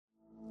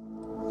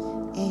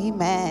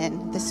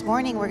Amen. This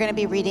morning we're going to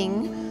be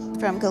reading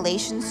from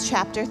Galatians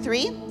chapter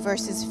 3,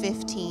 verses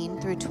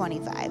 15 through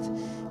 25.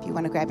 If you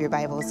want to grab your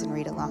Bibles and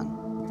read along.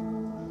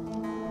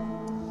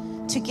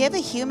 To give a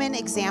human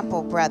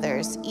example,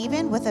 brothers,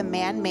 even with a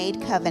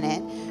man-made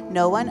covenant,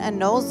 no one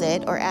annuls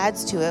it or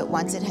adds to it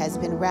once it has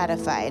been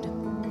ratified.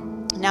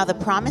 Now the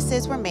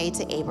promises were made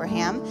to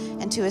Abraham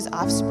and to his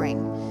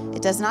offspring.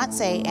 It does not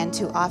say, and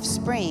to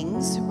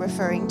offsprings,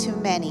 referring to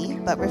many,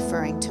 but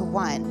referring to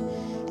one.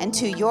 And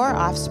to your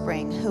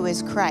offspring, who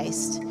is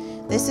Christ.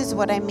 This is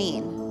what I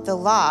mean. The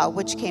law,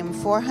 which came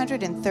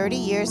 430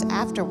 years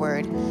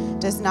afterward,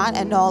 does not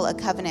annul a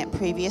covenant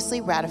previously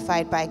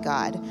ratified by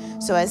God,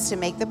 so as to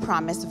make the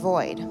promise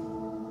void.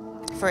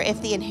 For if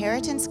the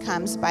inheritance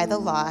comes by the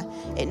law,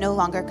 it no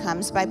longer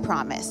comes by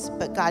promise,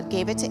 but God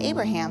gave it to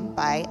Abraham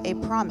by a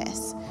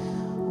promise.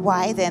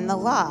 Why then the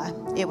law?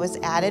 It was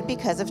added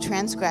because of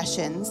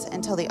transgressions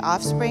until the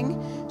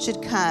offspring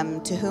should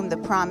come to whom the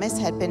promise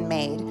had been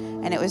made,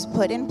 and it was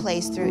put in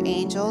place through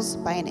angels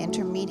by an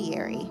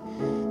intermediary.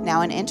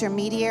 Now an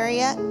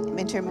intermediary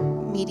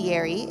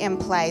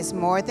implies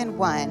more than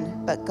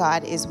one, but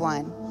God is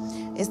one.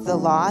 Is the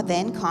law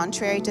then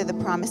contrary to the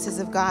promises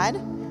of God?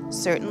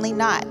 Certainly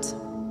not.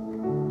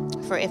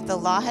 For if the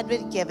law had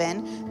been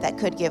given that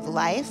could give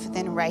life,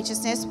 then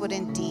righteousness would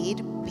indeed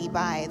be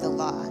by the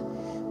law.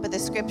 But the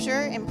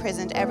scripture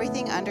imprisoned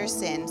everything under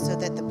sin so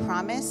that the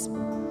promise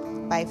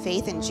by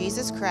faith in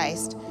Jesus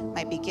Christ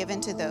might be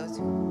given to those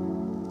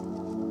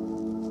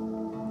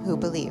who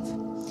believe.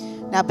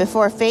 Now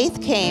before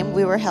faith came,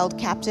 we were held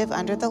captive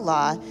under the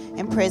law,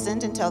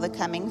 imprisoned until the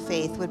coming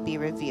faith would be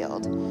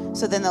revealed.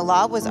 So then the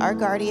law was our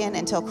guardian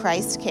until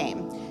Christ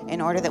came, in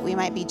order that we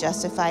might be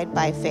justified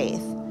by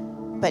faith.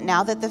 But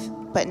now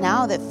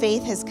that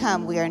faith has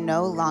come, we are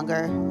no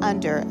longer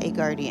under a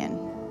guardian.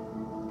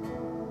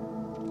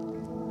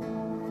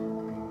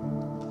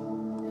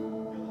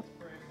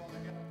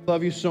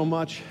 Love you so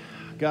much.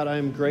 God, I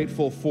am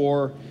grateful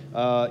for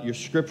your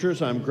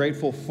scriptures. I'm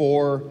grateful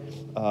for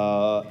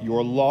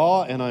your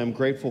law, and I'm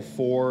grateful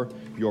for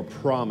your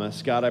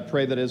promise. God, I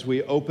pray that as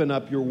we open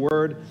up your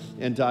word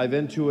and dive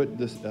into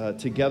it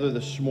together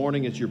this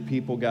morning as your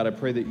people, God, I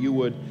pray that you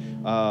would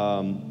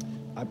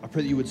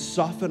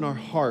soften our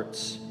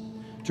hearts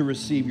to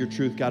receive your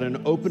truth, God,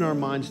 and open our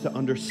minds to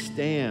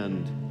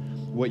understand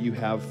what you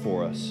have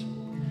for us.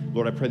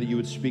 Lord, I pray that you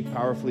would speak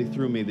powerfully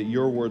through me, that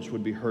your words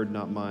would be heard,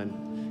 not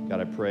mine. God,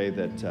 I pray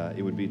that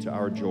it would be to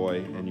our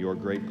joy and your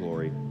great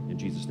glory. In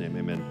Jesus' name,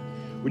 amen.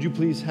 Would you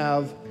please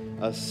have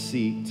a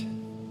seat?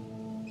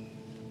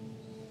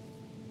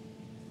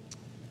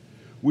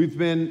 We've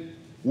been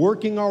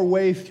working our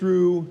way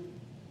through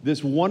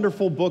this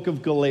wonderful book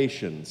of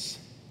Galatians.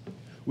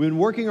 We've been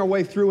working our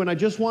way through, and I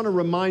just want to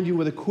remind you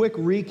with a quick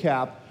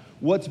recap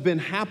what's been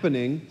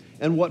happening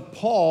and what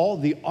Paul,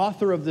 the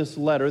author of this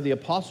letter, the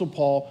Apostle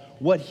Paul,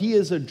 what he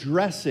is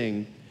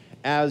addressing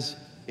as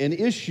an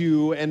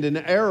issue and an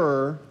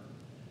error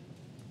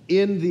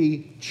in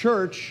the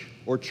church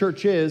or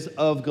churches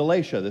of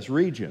Galatia, this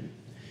region.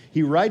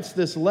 He writes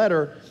this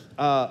letter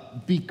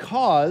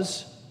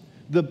because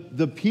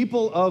the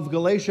people of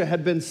Galatia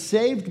had been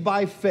saved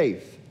by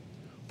faith.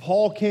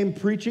 Paul came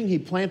preaching. He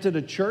planted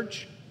a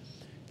church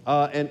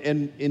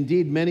and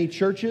indeed many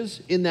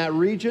churches in that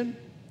region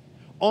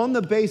on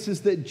the basis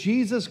that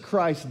Jesus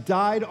Christ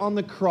died on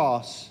the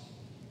cross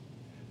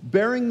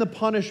bearing the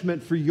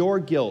punishment for your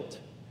guilt.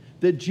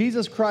 That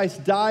Jesus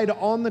Christ died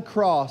on the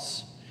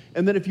cross,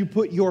 and that if you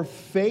put your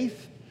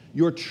faith,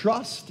 your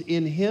trust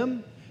in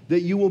him,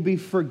 that you will be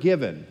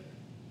forgiven.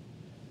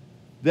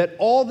 That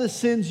all the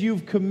sins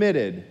you've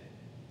committed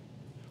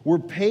were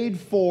paid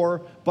for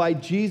by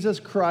Jesus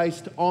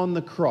Christ on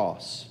the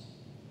cross.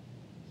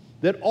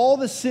 That all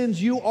the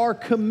sins you are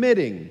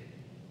committing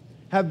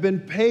have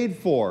been paid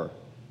for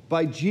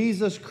by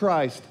Jesus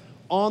Christ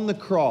on the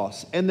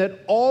cross, and that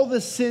all the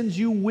sins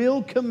you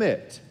will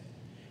commit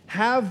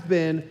have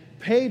been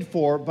paid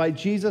for by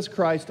Jesus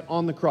Christ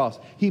on the cross.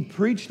 He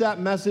preached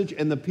that message,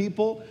 and the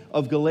people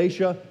of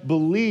Galatia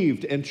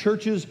believed, and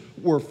churches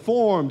were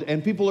formed,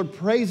 and people are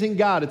praising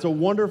God. It's a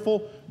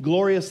wonderful,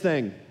 glorious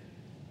thing.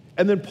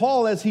 And then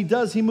Paul, as he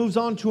does, he moves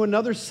on to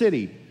another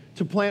city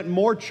to plant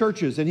more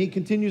churches, and he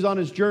continues on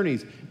his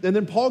journeys. And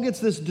then Paul gets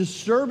this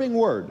disturbing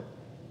word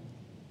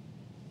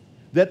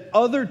that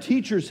other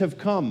teachers have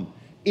come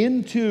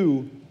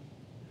into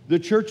the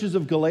churches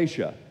of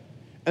Galatia,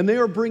 and they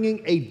are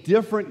bringing a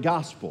different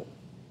gospel,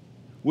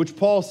 which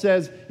Paul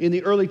says in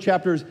the early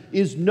chapters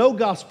is no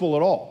gospel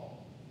at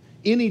all.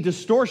 Any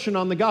distortion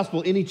on the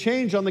gospel, any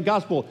change on the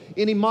gospel,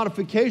 any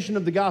modification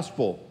of the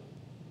gospel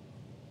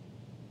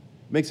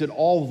makes it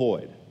all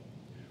void,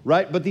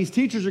 right? But these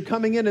teachers are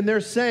coming in and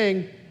they're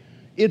saying,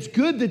 it's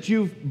good that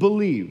you've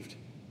believed.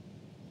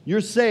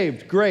 You're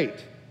saved,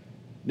 great.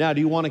 Now,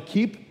 do you want to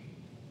keep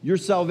your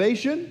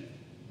salvation?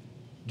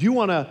 Do you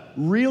want to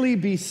really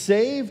be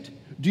saved?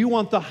 Do you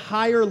want the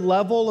higher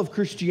level of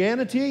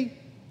Christianity?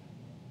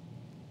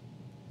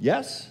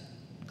 Yes?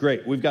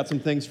 Great. We've got some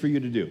things for you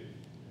to do.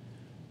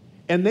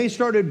 And they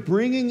started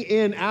bringing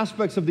in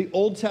aspects of the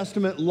Old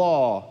Testament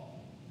law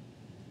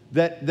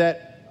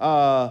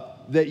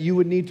that you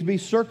would need to be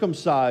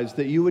circumcised,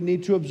 that you would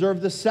need to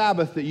observe the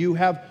Sabbath, that you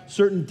have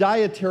certain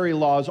dietary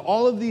laws.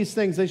 All of these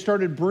things they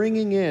started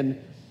bringing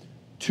in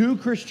to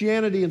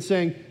Christianity and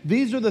saying,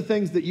 these are the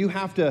things that you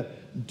have to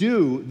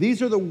do.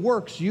 These are the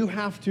works you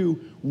have to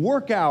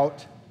work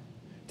out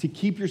to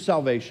keep your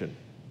salvation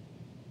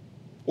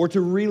or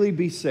to really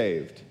be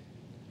saved.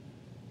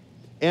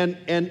 And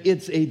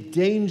it's a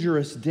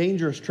dangerous,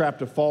 dangerous trap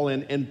to fall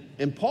in.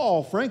 And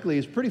Paul, frankly,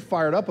 is pretty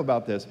fired up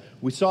about this.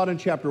 We saw it in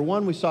chapter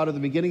 1. We saw it at the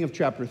beginning of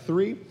chapter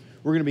 3.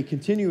 We're going to be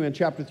continuing in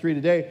chapter 3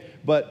 today.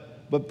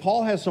 But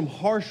Paul has some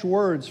harsh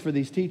words for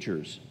these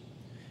teachers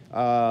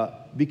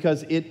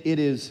because it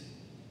is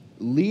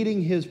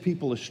leading his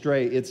people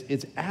astray.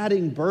 It's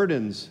adding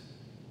burdens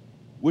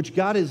which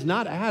God has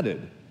not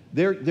added.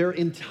 They're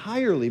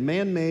entirely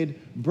man-made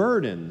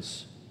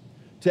burdens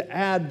to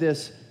add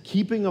this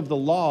keeping of the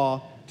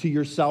law to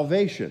your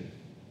salvation.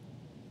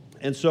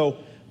 And so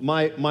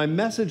my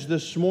message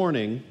this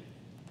morning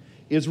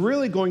is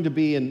really going to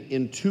be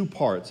in two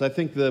parts. I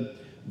think the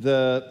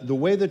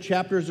way the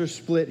chapters are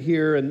split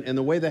here and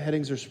the way the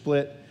headings are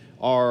split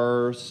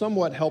are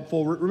somewhat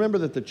helpful. Remember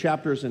that the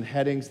chapters and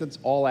headings, that's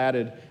all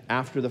added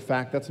after the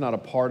fact. That's not a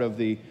part of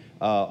the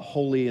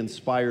holy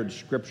inspired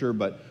scripture,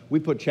 but we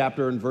put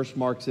chapter and verse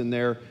marks in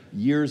there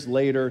years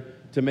later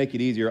to make it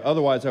easier.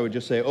 Otherwise, I would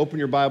just say, open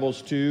your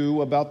Bibles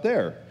to about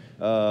there,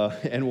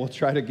 and we'll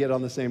try to get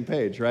on the same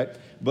page, right?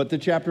 But the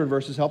chapter and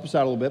verses help us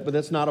out a little bit, but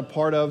that's not a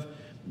part of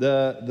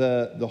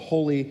the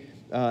holy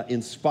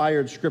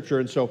inspired scripture.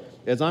 And so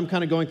as I'm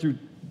kind of going through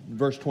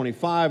verse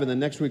 25, and then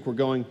next week we're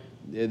going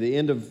at the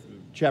end of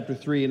chapter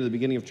 3 into the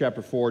beginning of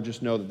chapter 4,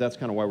 just know that that's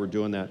kind of why we're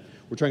doing that.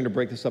 We're trying to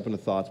break this up into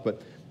thoughts.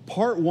 But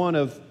part one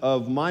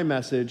of my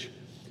message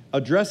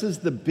addresses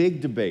the big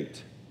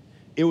debate.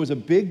 It was a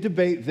big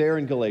debate there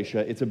in Galatia.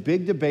 It's a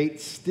big debate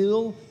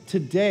still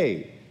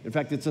today. In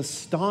fact, it's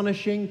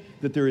astonishing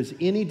that there is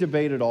any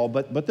debate at all,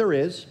 but there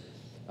is.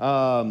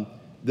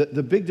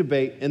 The big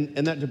debate,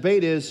 and that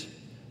debate is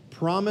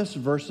promise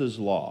versus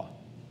law.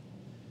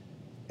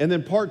 And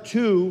then part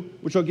two,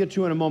 which I'll get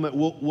to in a moment,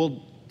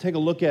 we'll take a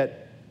look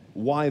at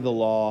why the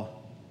law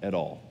at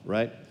all,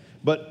 right?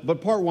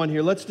 But part one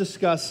here, let's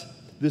discuss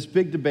this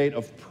big debate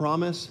of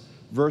promise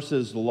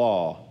versus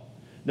law.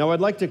 Now,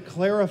 I'd like to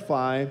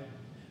clarify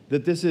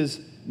that this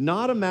is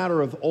not a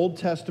matter of Old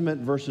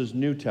Testament versus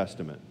New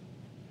Testament,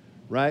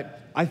 right?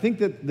 I think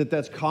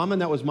that's common.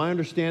 That was my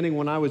understanding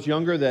when I was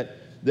younger,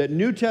 that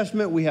New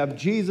Testament, we have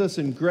Jesus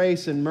and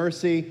grace and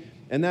mercy,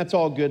 and that's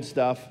all good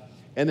stuff.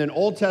 And then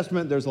Old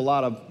Testament, there's a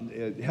lot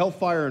of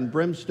hellfire and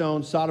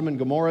brimstone. Sodom and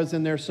Gomorrah is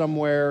in there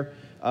somewhere.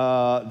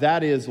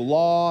 That is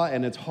law,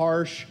 and it's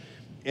harsh.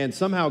 And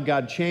somehow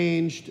God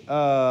changed,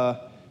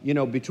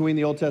 between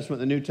the Old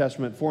Testament and the New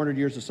Testament, 400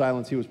 years of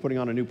silence, he was putting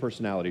on a new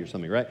personality or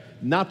something, right?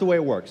 Not the way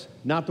it works.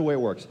 Not the way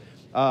it works.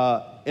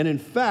 And in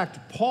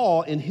fact,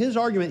 Paul, in his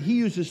argument, he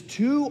uses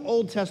two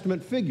Old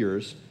Testament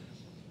figures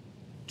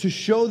to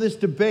show this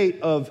debate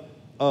of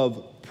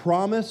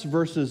promise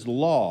versus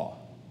law.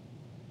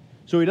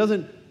 So he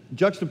doesn't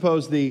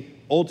juxtapose the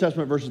Old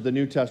Testament versus the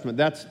New Testament.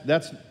 That's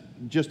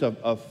just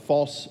a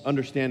false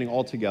understanding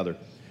altogether.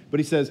 But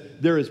he says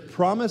there is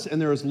promise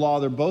and there is law.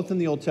 They're both in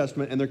the Old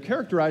Testament, and they're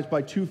characterized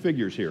by two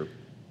figures here.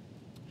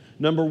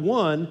 Number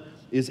one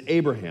is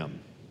Abraham.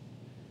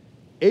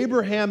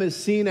 Abraham is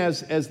seen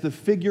as the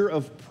figure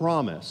of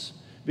promise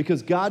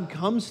because God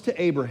comes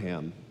to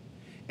Abraham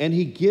and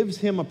he gives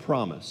him a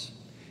promise.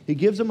 He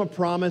gives him a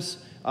promise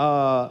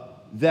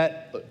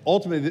that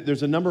ultimately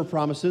there's a number of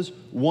promises.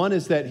 One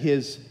is that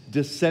his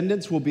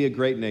descendants will be a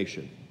great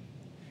nation.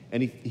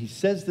 And he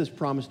says this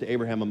promise to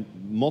Abraham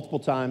multiple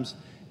times,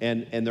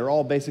 and they're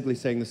all basically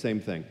saying the same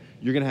thing.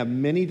 You're going to have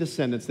many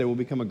descendants. They will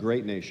become a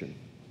great nation.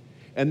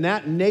 And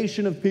that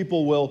nation of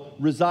people will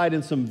reside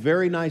in some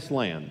very nice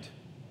land,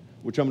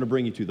 which I'm going to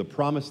bring you to, the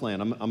promised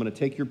land. I'm going to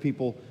take your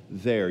people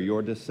there,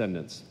 your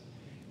descendants.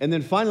 And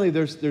then finally,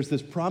 there's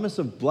this promise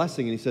of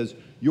blessing, and he says,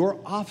 your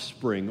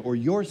offspring or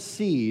your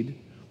seed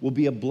will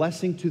be a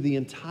blessing to the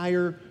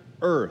entire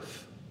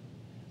earth.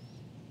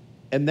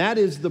 And that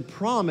is the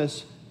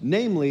promise,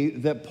 namely,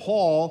 that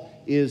Paul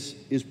is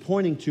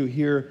pointing to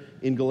here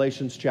in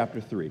Galatians chapter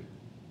 3.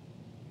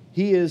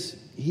 He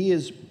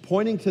is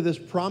pointing to this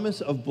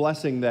promise of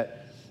blessing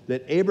that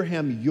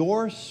Abraham,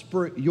 your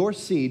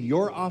seed,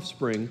 your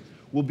offspring,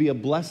 will be a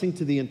blessing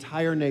to the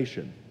entire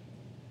nation.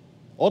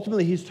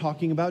 Ultimately, he's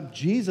talking about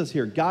Jesus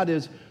here. God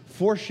is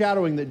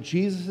foreshadowing that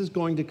Jesus is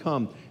going to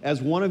come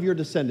as one of your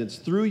descendants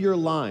through your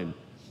line.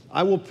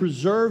 I will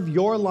preserve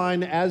your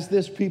line as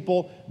this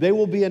people. They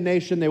will be a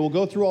nation. They will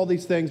go through all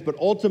these things, but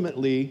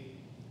ultimately,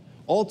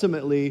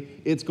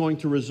 it's going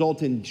to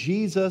result in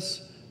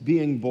Jesus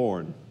being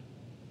born.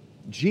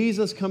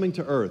 Jesus coming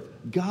to earth,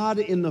 God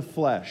in the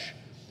flesh,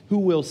 who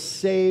will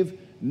save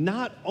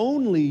not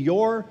only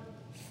your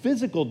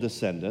physical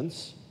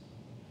descendants,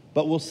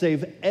 but will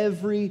save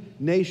every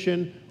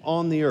nation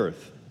on the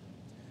earth.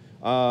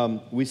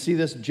 We see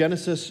this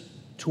Genesis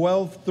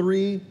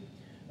 12:3,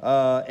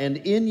 and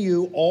in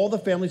you all the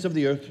families of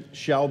the earth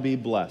shall be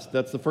blessed.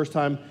 That's the first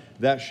time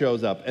that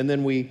shows up. And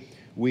then we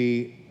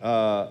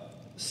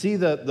see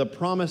the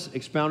promise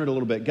expounded a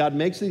little bit. God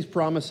makes these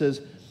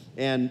promises,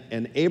 and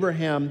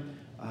Abraham,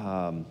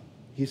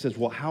 he says,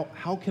 well,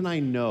 how can I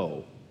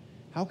know?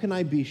 How can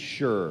I be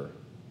sure?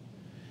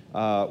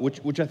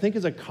 Which I think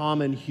is a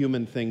common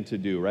human thing to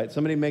do, right?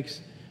 Somebody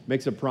makes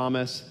a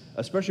promise,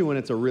 especially when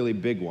it's a really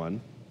big one,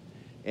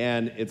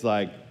 and it's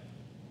like,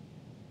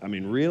 I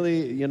mean,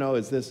 really,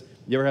 is this,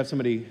 you ever have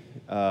somebody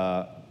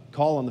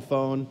call on the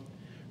phone,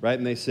 right,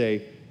 and they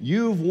say,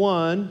 you've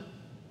won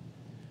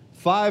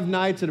 5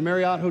 nights at a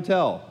Marriott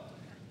hotel.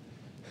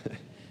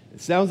 It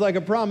sounds like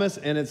a promise,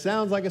 and it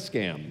sounds like a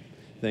scam.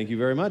 Thank you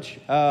very much.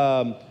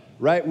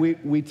 Right,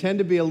 we tend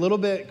to be a little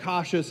bit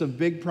cautious of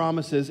big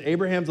promises.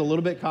 Abraham's a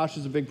little bit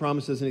cautious of big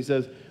promises, and he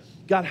says,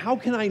 God, how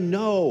can I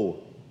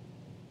know?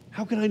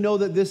 How can I know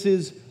that this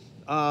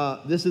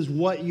is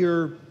what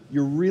you're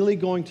really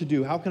going to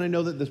do? How can I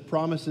know that this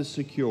promise is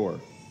secure?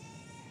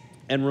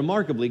 And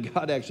remarkably,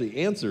 God actually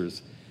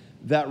answers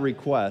that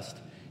request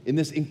in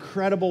this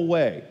incredible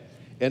way.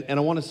 And I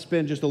want to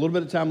spend just a little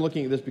bit of time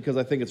looking at this because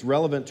I think it's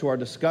relevant to our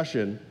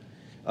discussion.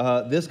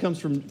 This comes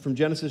from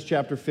Genesis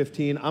chapter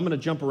 15. I'm going to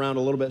jump around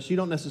a little bit, so you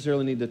don't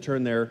necessarily need to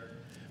turn there.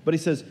 But he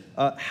says,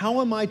 how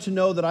am I to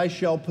know that I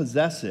shall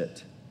possess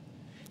it?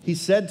 He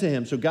said to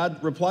him, so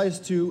God replies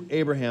to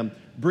Abraham,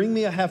 bring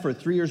me a heifer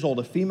 3 years old,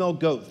 a female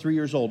goat 3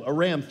 years old, a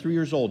ram 3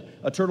 years old,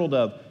 a turtle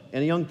dove,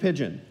 and a young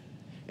pigeon.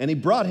 And he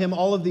brought him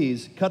all of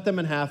these, cut them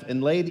in half,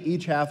 and laid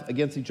each half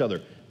against each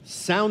other.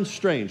 Sounds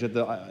strange at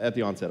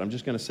the onset, I'm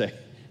just going to say.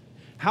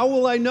 How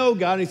will I know,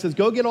 God? And he says,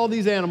 go get all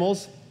these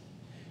animals.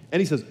 And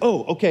he says,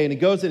 oh, okay. And he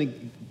goes and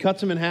he cuts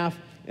them in half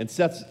and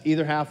sets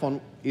either half on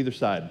either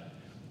side.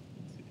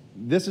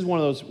 This is one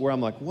of those where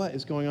I'm like, what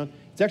is going on?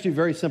 It's actually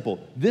very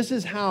simple. This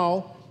is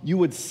how you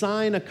would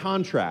sign a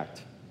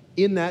contract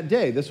in that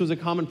day. This was a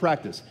common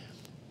practice.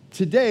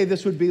 Today,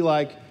 this would be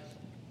like,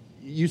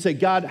 you say,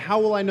 God, how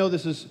will I know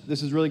this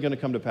is really going to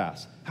come to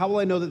pass? How will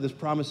I know that this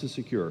promise is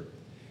secure?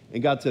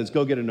 And God says,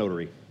 go get a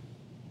notary.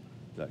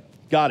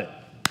 Got it.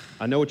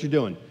 I know what you're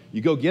doing.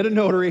 You go get a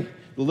notary,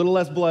 a little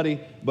less bloody,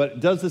 but it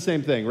does the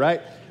same thing,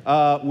 right?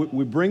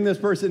 We bring this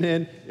person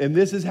in, and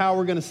this is how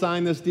we're going to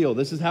sign this deal.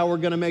 This is how we're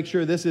going to make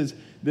sure this is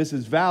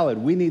valid.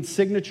 We need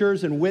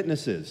signatures and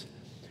witnesses.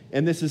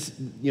 And this is,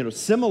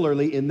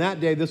 similarly, in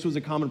that day, this was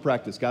a common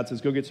practice. God says,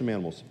 go get some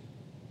animals,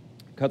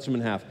 cuts them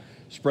in half,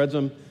 spreads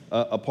them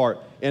apart.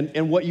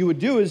 And what you would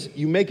do is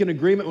you make an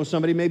agreement with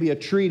somebody, maybe a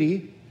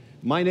treaty.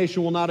 My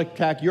nation will not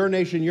attack your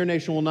nation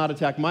will not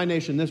attack my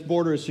nation. This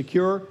border is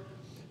secure.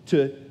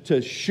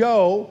 To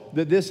show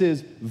that this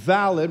is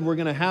valid, we're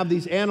going to have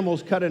these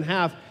animals cut in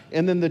half,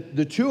 and then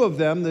the two of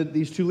them,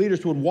 these two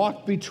leaders, would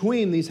walk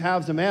between these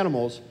halves of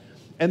animals,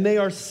 and they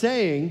are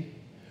saying,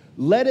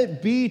 let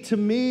it be to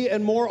me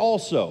and more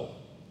also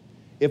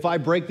if I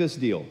break this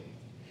deal.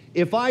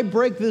 If I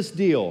break this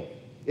deal,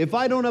 if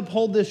I don't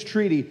uphold this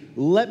treaty,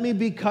 let me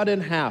be cut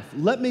in half.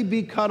 Let me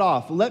be cut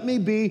off. Let me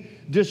be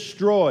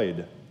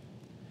destroyed.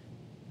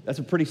 That's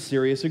a pretty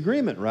serious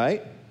agreement,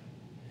 right?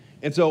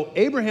 And so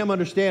Abraham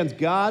understands,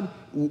 God,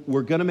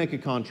 we're going to make a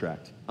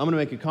contract. I'm going to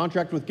make a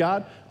contract with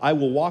God. I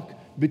will walk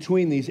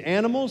between these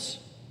animals,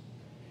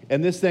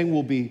 and this thing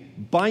will be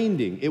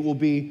binding. It will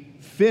be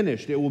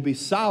finished. It will be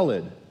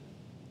solid.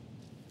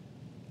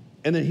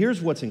 And then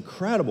here's what's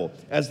incredible.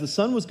 As the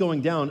sun was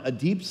going down, a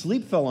deep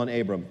sleep fell on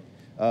Abram.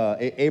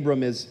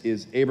 Abram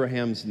is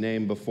Abraham's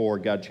name before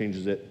God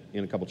changes it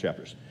in a couple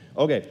chapters.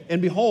 Okay,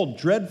 and behold,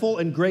 dreadful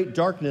and great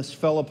darkness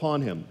fell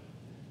upon him.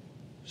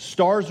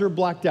 Stars are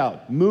blacked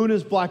out. Moon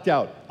is blacked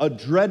out. A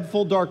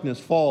dreadful darkness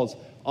falls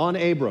on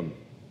Abram.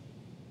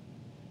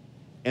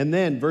 And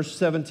then, verse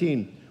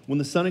 17, when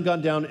the sun had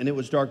gone down and it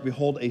was dark,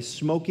 behold, a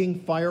smoking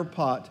fire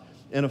pot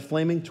and a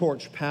flaming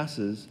torch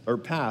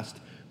passed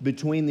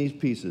between these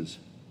pieces.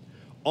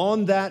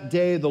 On that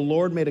day, the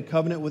Lord made a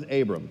covenant with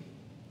Abram.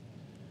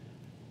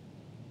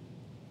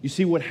 You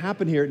see what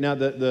happened here. Now,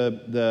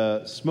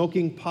 the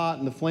smoking pot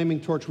and the flaming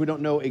torch, we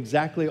don't know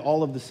exactly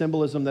all of the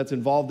symbolism that's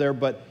involved there,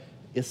 but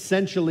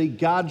essentially,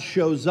 God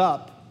shows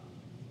up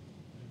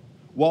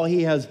while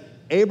he has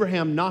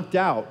Abraham knocked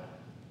out,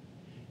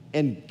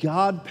 and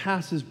God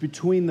passes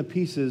between the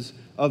pieces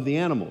of the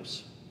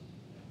animals.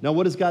 Now,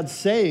 what is God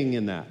saying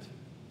in that?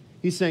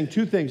 He's saying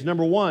two things.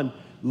 Number one,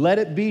 let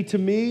it be to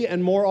me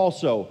and more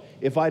also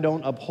if I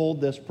don't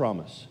uphold this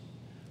promise.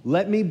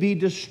 Let me be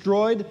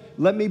destroyed.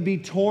 Let me be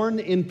torn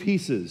in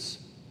pieces.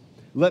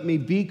 Let me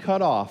be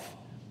cut off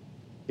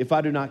if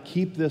I do not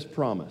keep this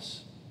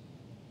promise.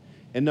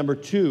 And number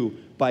two,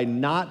 by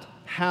not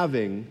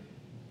having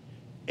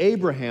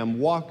Abraham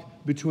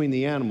walk between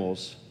the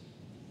animals,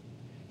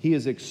 he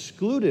is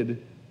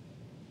excluded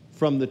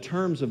from the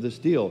terms of this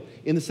deal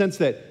in the sense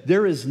that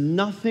there is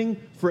nothing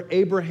for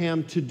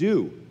Abraham to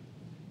do.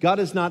 God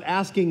is not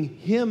asking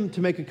him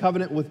to make a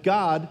covenant with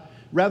God.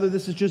 Rather,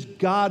 this is just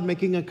God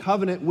making a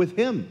covenant with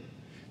him.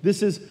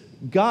 This is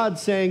God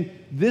saying,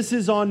 this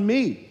is on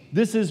me.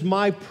 This is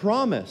my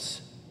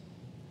promise.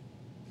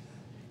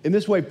 In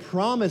this way,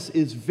 promise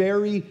is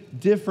very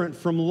different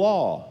from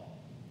law,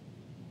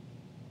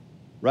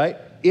 right?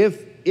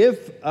 There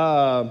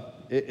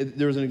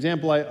was an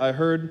example I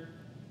heard,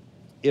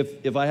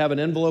 if I have an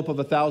envelope of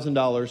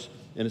 $1,000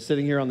 and it's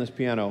sitting here on this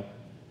piano,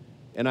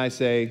 and I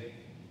say,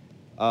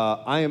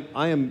 I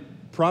am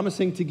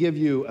promising to give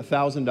you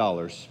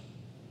 $1,000,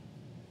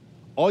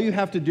 all you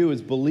have to do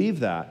is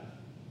believe that,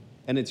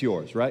 and it's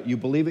yours, right? You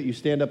believe it, you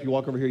stand up, you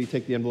walk over here, you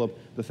take the envelope,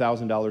 the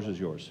 $1,000 is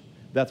yours.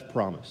 That's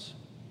promise.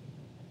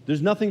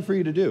 There's nothing for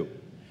you to do.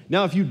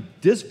 Now, if you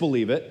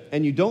disbelieve it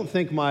and you don't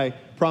think my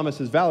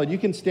promise is valid, you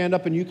can stand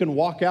up and you can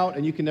walk out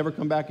and you can never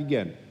come back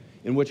again,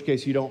 in which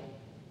case you don't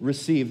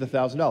receive the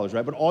 $1,000,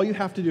 right? But all you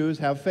have to do is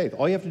have faith.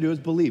 All you have to do is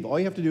believe. All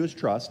you have to do is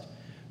trust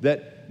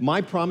that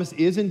my promise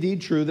is indeed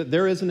true, that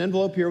there is an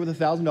envelope here with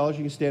 $1,000, you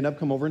can stand up,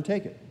 come over and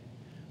take it.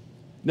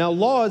 Now,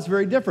 law is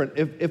very different.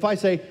 If I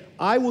say,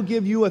 I will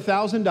give you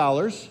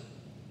 $1,000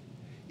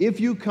 if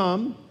you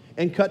come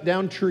and cut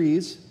down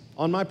trees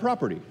on my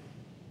property.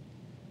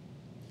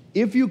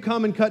 If you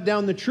come and cut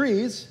down the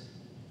trees,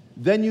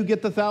 then you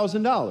get the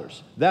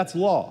 $1,000. That's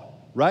law,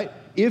 right?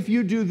 If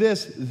you do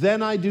this,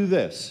 then I do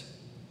this.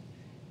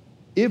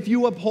 If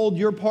you uphold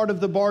your part of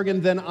the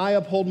bargain, then I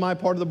uphold my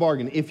part of the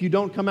bargain. If you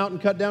don't come out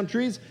and cut down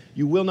trees,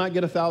 you will not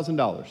get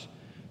 $1,000.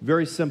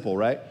 Very simple,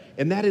 right?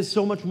 And that is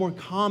so much more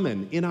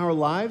common in our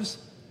lives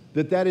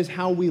that is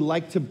how we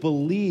like to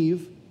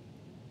believe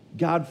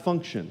God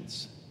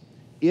functions.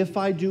 If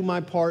I do my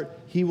part,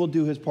 he will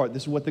do his part.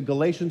 This is what the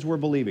Galatians were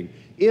believing.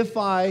 If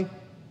I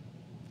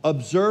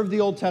observe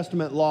the Old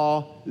Testament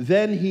law,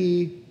 then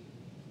he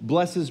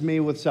blesses me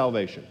with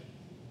salvation.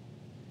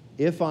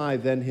 If I,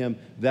 then him.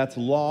 That's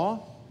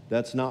law,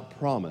 that's not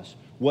promise.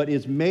 What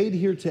is made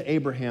here to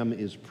Abraham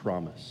is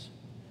promise.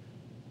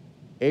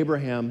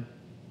 Abraham,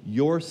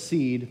 your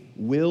seed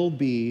will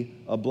be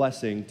a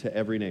blessing to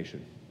every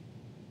nation.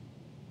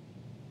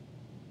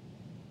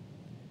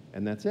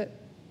 And that's it.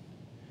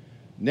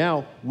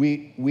 Now,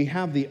 we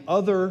have the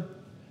other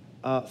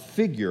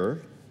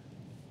figure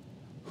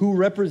who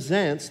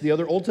represents, the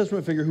other Old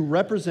Testament figure who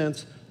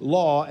represents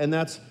law, and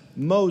that's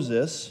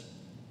Moses.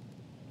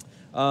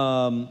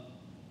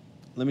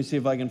 Let me see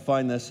if I can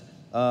find this.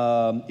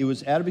 It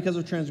was added because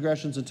of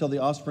transgressions until the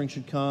offspring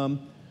should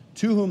come,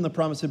 to whom the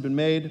promise had been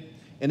made,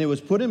 and it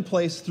was put in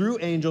place through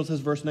angels, as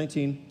verse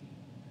 19,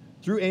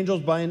 through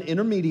angels by an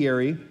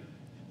intermediary.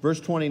 Verse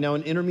 20, now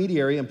an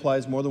intermediary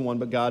implies more than one,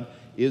 but God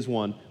is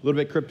one. A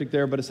little bit cryptic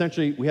there, but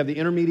essentially we have the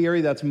intermediary,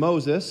 that's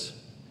Moses.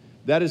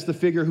 That is the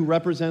figure who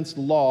represents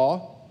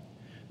law.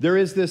 There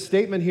is this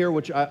statement here,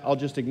 which I'll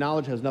just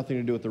acknowledge has nothing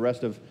to do with the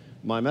rest of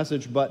my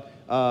message, but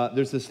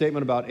there's this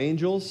statement about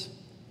angels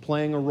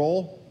playing a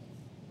role.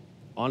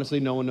 Honestly,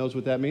 no one knows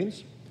what that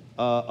means,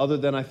 other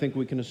than I think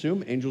we can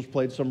assume angels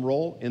played some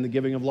role in the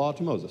giving of law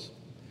to Moses.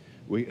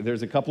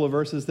 There's a couple of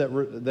verses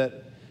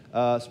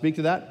that speak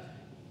to that.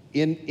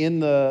 In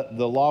the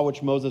law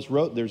which Moses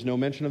wrote, there's no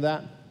mention of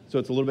that, so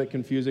it's a little bit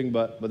confusing,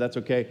 but that's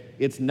okay.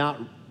 It's not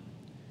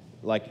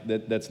like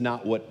that's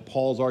not what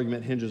Paul's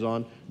argument hinges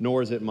on,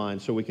 nor is it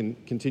mine. So we can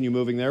continue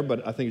moving there,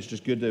 but I think it's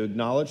just good to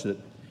acknowledge that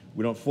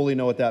we don't fully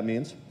know what that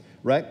means,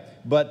 right?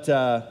 But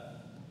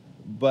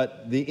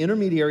the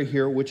intermediary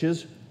here, which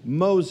is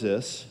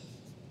Moses,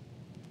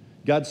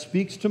 God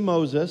speaks to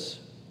Moses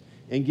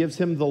and gives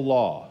him the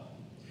law.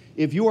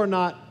 If you are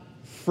not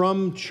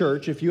from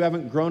church, if you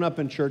haven't grown up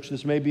in church,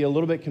 this may be a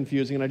little bit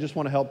confusing, and I just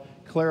want to help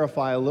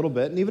clarify a little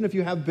bit. And even if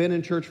you have been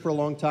in church for a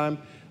long time,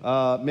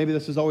 maybe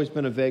this has always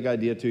been a vague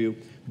idea to you,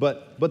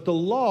 but the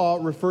law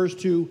refers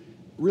to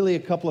really a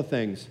couple of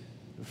things.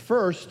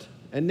 First,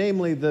 and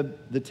namely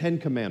the Ten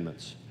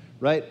Commandments,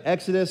 right?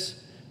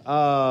 Exodus, where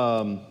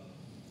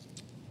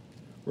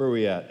are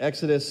we at?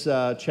 Exodus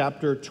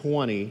chapter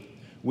 20,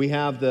 we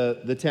have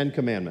the Ten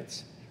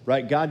Commandments,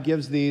 right? God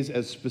gives these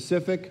as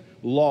specific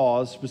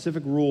laws,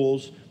 specific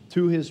rules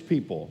to his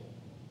people.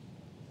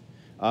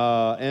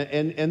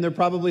 And they're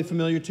probably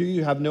familiar to you.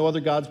 You have no other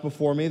gods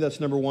before me. That's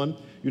number one.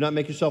 Do not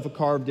make yourself a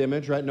carved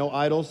image, right? No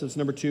idols. That's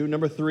number two.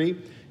 Number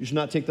three, you should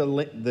not take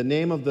the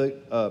name of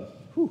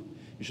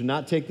you should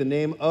not take the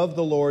name of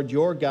the Lord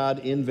your God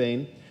in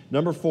vain.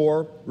 Number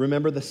four,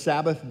 remember the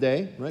Sabbath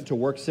day, right? To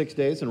work 6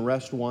 days and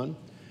rest one.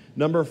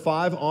 Number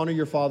five, honor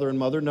your father and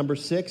mother. Number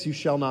six, you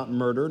shall not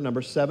murder.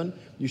 Number seven,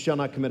 you shall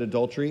not commit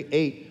adultery.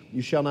 8,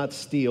 you shall not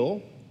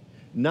steal.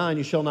 9,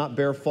 you shall not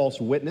bear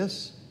false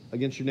witness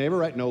against your neighbor,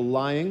 right? No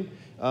lying,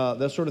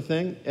 that sort of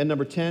thing. And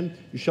number 10,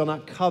 you shall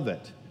not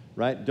covet,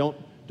 right?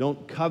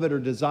 Don't covet or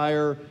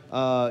desire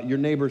your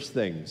neighbor's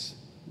things,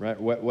 right?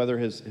 Whether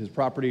his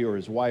property or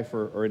his wife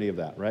or any of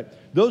that, right?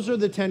 Those are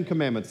the 10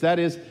 Commandments. That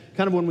is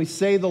kind of when we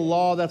say the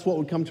law, that's what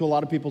would come to a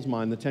lot of people's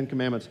mind, the 10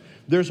 Commandments.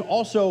 There's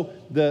also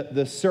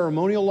the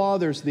ceremonial law.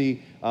 There's the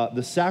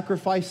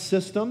sacrifice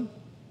system,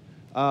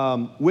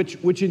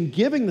 which in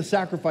giving the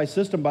sacrifice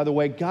system, by the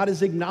way, God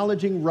is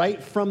acknowledging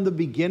right from the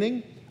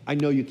beginning, I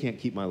know you can't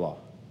keep my law.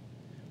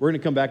 We're going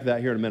to come back to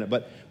that here in a minute.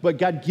 But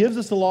God gives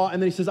us the law,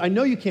 and then he says, I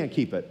know you can't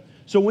keep it.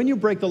 So when you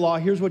break the law,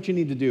 here's what you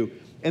need to do.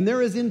 And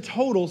there is in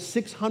total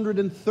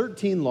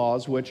 613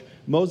 laws which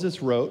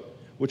Moses wrote,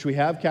 which we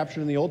have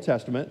captured in the Old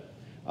Testament,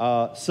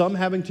 some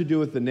having to do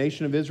with the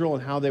nation of Israel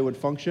and how they would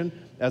function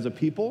as a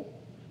people,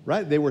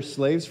 right? They were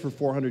slaves for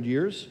 400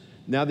 years.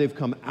 Now they've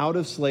come out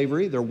of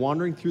slavery. They're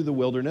wandering through the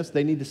wilderness.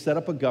 They need to set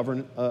up a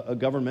government,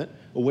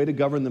 a way to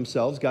govern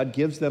themselves. God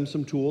gives them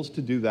some tools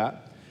to do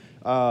that.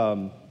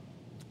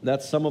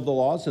 That's some of the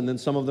laws, and then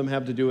some of them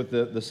have to do with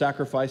the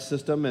sacrifice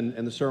system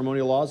and the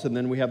ceremonial laws, and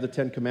then we have the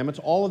Ten Commandments.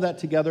 All of that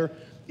together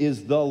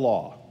is the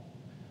law.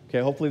 Okay,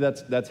 hopefully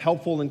that's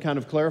helpful in kind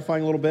of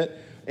clarifying a little bit.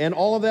 And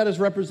all of that is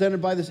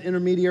represented by this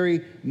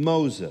intermediary,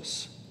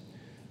 Moses.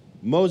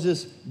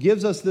 Moses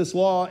gives us this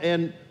law,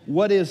 and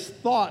what is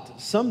thought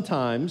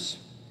sometimes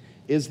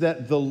is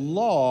that the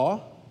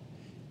law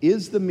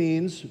is the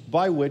means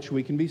by which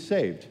we can be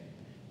saved.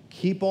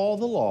 Keep all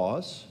the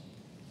laws,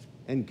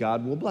 and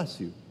God will bless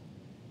you.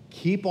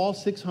 Keep all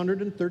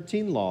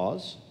 613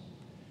 laws,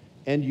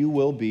 and you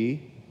will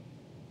be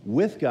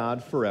with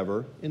God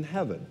forever in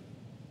heaven.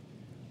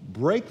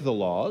 Break the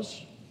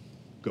laws,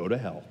 go to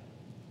hell.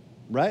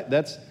 Right?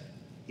 That's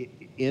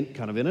in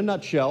a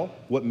nutshell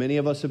what many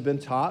of us have been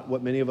taught,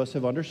 what many of us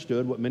have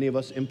understood, what many of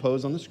us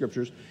impose on the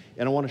scriptures.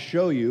 And I want to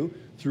show you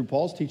through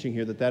Paul's teaching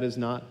here that that is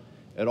not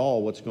at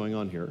all what's going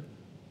on here.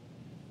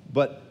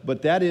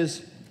 But that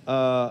is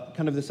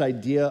kind of this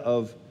idea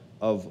of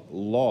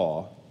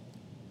law,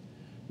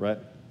 right?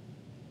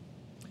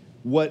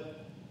 What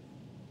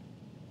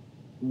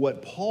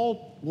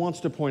Paul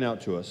wants to point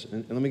out to us,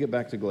 and let me get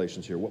back to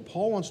Galatians here. What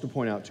Paul wants to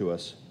point out to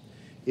us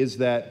is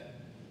that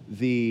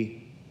the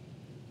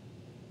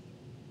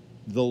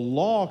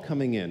law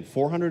coming in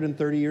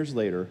 430 years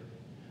later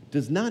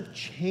does not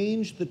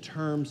change the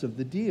terms of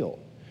the deal.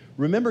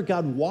 Remember,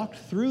 God walked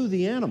through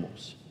the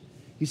animals.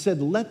 He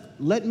said,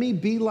 let me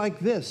be like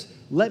this.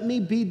 Let me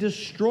be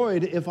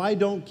destroyed if I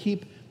don't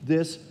keep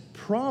this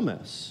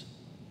promise.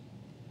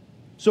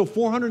 So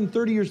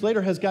 430 years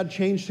later, has God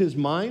changed his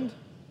mind?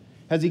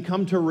 Has he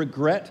come to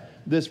regret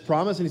this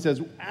promise? And he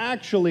says,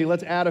 actually,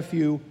 let's add a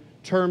few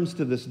terms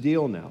to this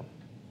deal now.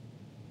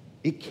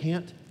 It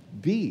can't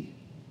be.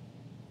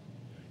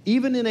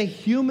 Even in a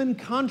human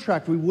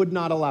contract, we would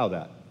not allow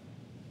that.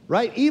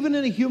 Right? Even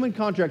in a human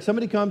contract,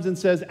 somebody comes and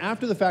says,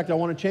 after the fact, I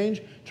want to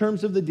change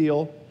terms of the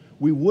deal.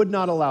 We would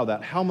not allow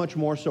that. How much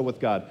more so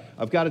with God?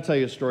 I've got to tell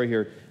you a story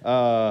here.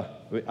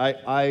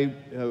 I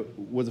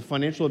was a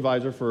financial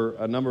advisor for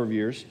a number of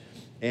years,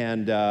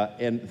 and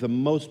the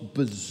most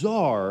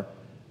bizarre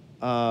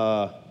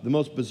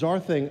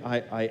thing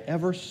I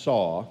ever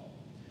saw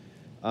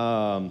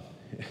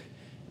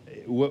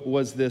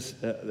was this.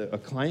 A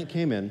client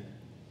came in.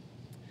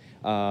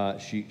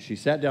 She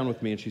sat down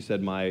with me and she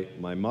said, my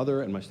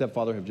mother and my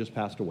stepfather have just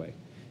passed away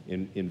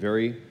in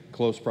very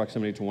close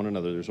proximity to one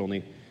another. There's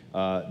only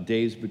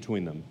days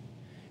between them.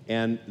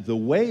 And the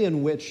way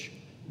in which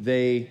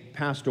they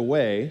passed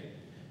away,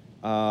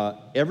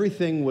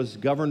 everything was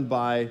governed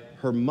by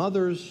her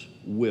mother's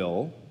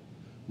will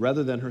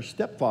rather than her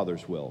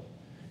stepfather's will.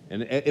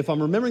 And if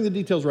I'm remembering the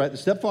details right, the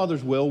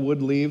stepfather's will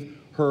would leave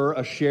her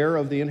a share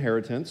of the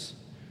inheritance,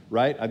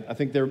 right? I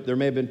think there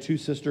may have been two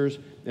sisters,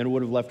 and it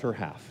would have left her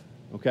half,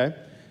 okay?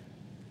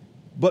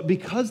 But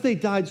because they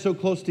died so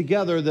close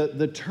together,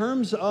 the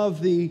terms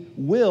of the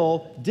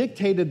will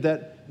dictated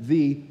that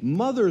the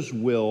mother's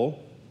will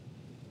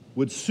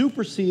would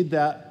supersede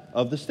that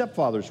of the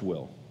stepfather's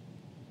will.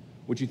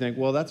 Which you think,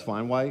 well, that's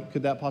fine. Why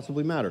could that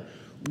possibly matter?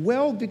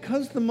 Well,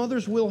 because the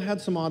mother's will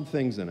had some odd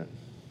things in it.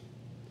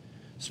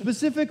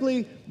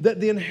 Specifically, that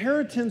the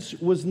inheritance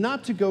was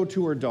not to go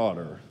to her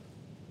daughter,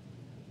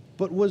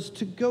 but was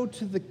to go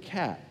to the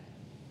cat.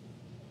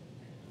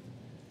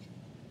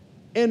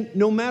 And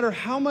no matter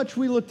how much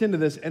we looked into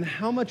this and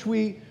how much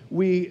we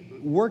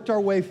worked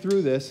our way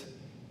through this,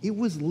 it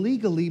was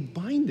legally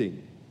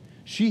binding.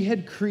 She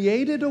had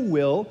created a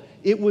will,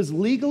 it was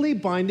legally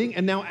binding,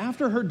 and now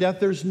after her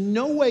death, there's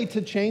no way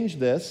to change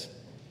this.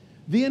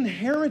 The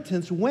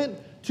inheritance went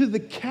to the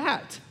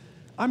cat.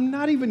 I'm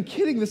not even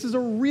kidding, this is a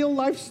real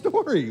life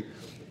story.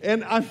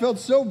 And I felt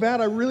so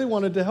bad, I really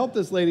wanted to help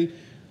this lady.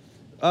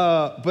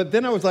 But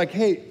then I was like,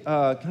 hey,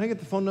 can I get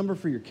the phone number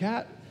for your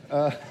cat?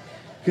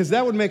 Because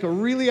that would make a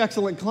really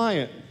excellent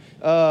client.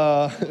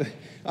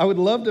 I would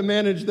love to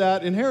manage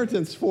that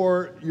inheritance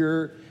for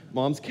your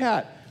mom's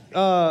cat.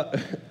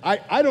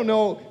 I don't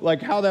know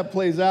like how that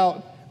plays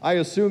out. I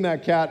assume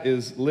that cat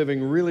is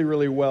living really,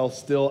 really well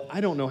still. I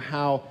don't know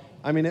how.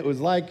 I mean, it was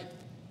like,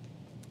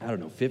 I don't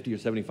know, $50,000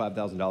 or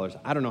 $75,000.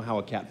 I don't know how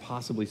a cat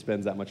possibly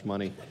spends that much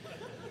money.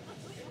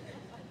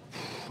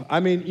 I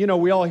mean, you know,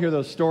 we all hear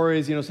those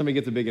stories. You know, somebody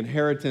gets a big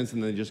inheritance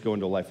and they just go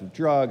into a life of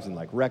drugs and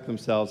like wreck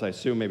themselves. I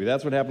assume maybe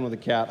that's what happened with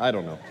the cat. I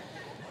don't know.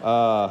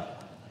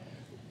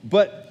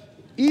 But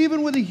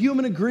even with a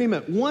human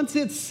agreement, once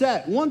it's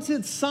set, once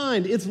it's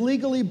signed, it's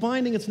legally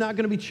binding. It's not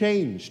going to be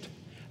changed.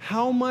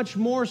 How much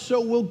more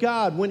so will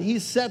God, when he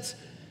sets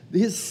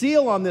his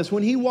seal on this,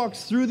 when he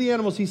walks through the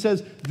animals, he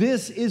says,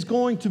 this is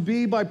going to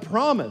be by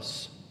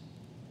promise,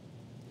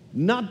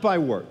 not by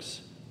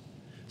works.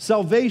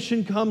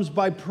 Salvation comes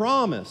by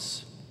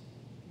promise,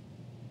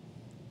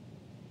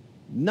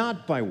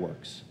 not by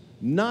works,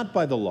 not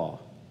by the law.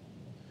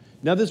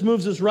 Now this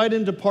moves us right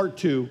into part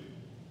 2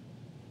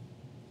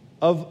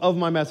 of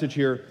my message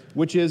here,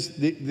 which is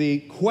the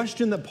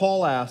question that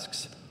Paul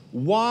asks,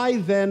 why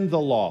then the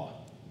law?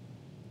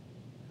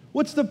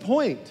 What's the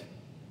point?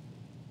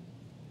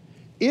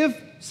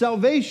 If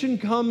salvation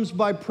comes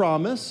by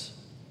promise,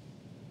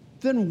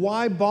 then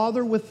why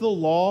bother with the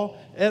law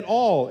at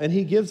all? And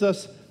he gives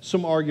us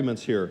some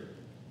arguments here.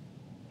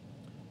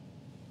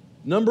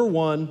 Number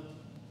one,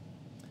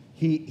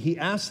 he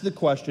asks the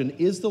question,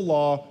 is the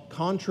law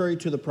contrary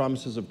to the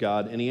promises of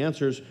God? And he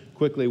answers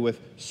quickly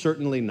with,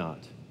 certainly not.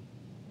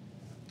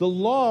 The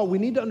law, we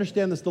need to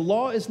understand this, the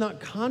law is not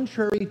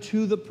contrary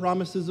to the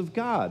promises of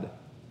God.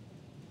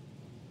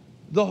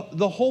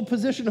 The whole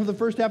position of the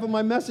first half of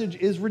my message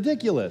is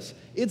ridiculous.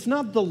 It's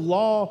not the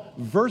law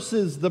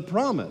versus the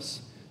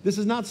promise. This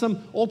is not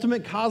some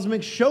ultimate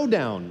cosmic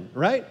showdown,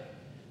 right?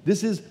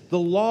 This is the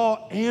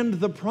law and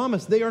the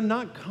promise. They are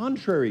not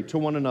contrary to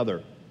one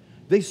another.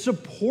 They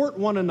support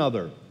one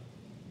another.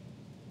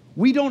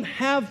 We don't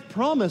have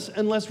promise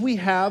unless we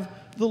have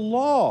the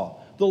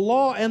law. The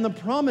law and the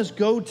promise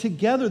go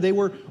together. They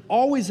were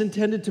always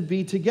intended to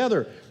be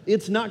together.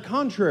 It's not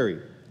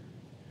contrary.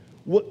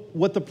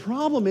 What the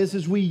problem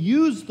is we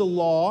use the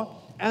law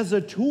as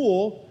a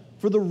tool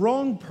for the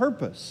wrong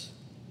purpose.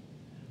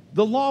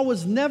 The law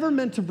was never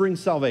meant to bring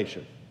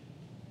salvation.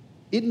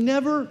 It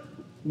never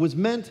was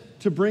meant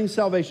to bring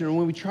salvation. And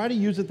when we try to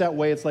use it that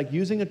way, it's like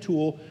using a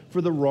tool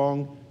for the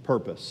wrong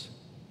purpose.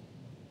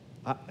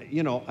 I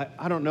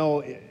don't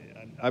know.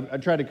 I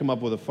tried to come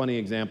up with a funny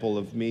example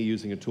of me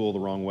using a tool the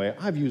wrong way.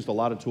 I've used a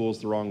lot of tools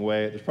the wrong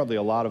way. There's probably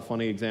a lot of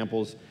funny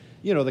examples.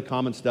 You know, the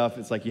common stuff.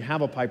 It's like you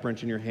have a pipe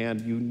wrench in your hand.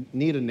 You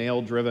need a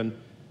nail driven.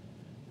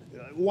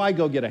 Why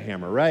go get a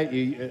hammer,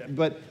 right?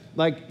 But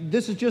like,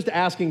 this is just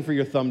asking for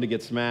your thumb to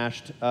get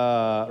smashed,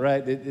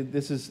 right?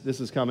 This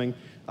is coming.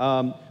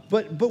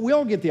 But we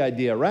all get the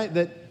idea, right?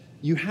 That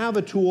you have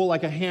a tool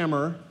like a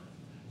hammer.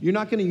 You're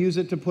not going to use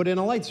it to put in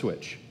a light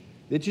switch.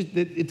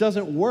 It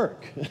doesn't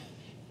work.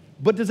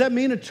 But does that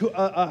mean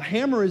a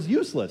hammer is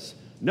useless?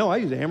 No, I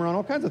use a hammer on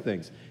all kinds of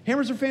things.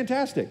 Hammers are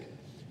fantastic.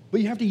 But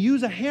you have to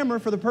use a hammer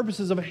for the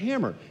purposes of a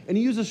hammer. And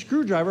you use a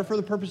screwdriver for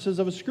the purposes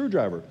of a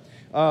screwdriver.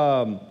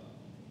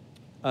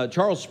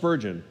 Charles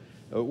Spurgeon,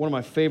 one of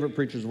my favorite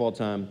preachers of all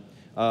time,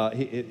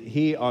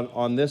 he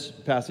on this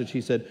passage,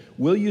 he said,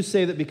 will you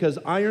say that because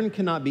iron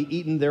cannot be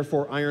eaten,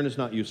 therefore iron is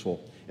not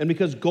useful? And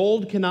because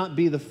gold cannot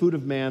be the food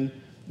of man,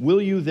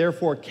 will you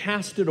therefore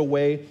cast it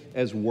away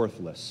as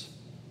worthless?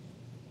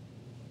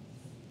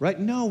 Right?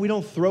 No, we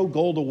don't throw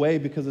gold away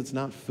because it's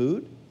not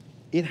food.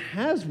 It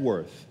has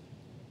worth.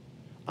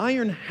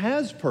 Iron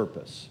has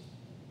purpose,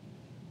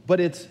 but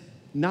it's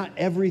not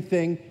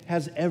everything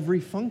has every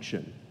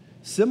function.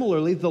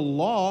 Similarly, the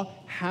law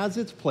has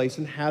its place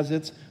and has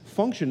its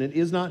function. It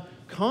is not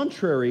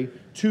contrary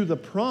to the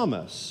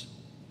promise.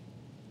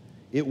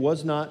 It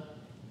was not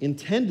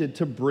intended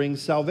to bring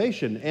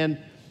salvation. And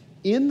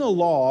in the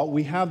law,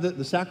 we have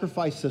the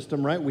sacrifice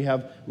system, right? We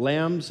have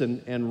lambs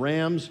and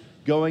rams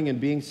going and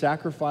being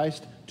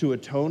sacrificed to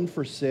atone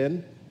for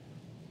sin.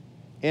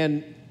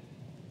 And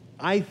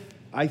I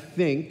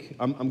think,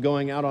 I'm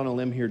going out on a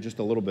limb here just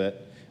a little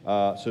bit,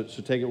 so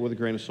take it with a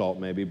grain of salt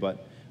maybe,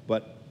 but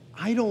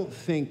I don't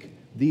think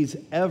these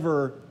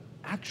ever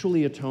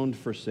actually atoned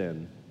for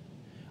sin.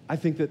 I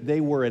think that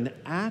they were an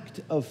act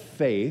of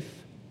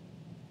faith.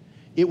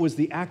 It was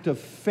the act of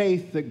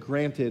faith that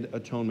granted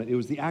atonement. It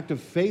was the act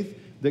of faith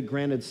that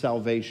granted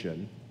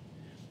salvation.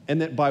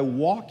 And that by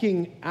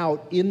walking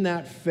out in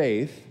that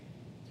faith,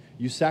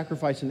 you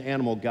sacrifice an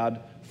animal,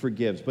 God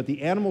forgives. But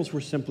the animals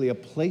were simply a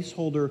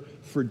placeholder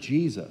for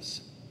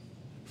Jesus.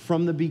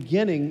 From the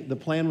beginning, the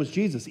plan was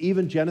Jesus.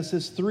 Even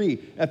Genesis 3,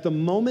 at the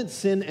moment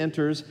sin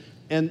enters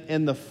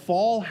and the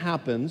fall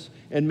happens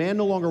and man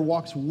no longer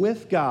walks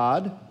with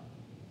God,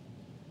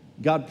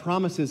 God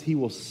promises he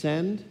will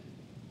send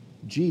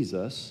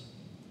Jesus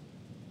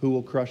who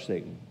will crush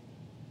Satan.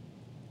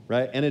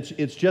 Right? And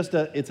it's just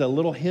a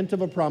little hint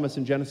of a promise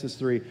in Genesis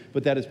 3,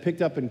 but that is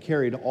picked up and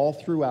carried all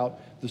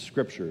throughout the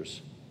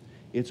scriptures.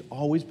 It's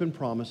always been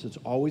promise, it's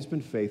always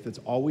been faith, it's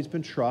always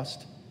been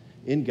trust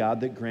in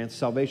God that grants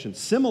salvation.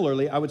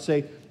 Similarly, I would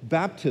say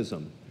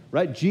baptism,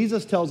 right?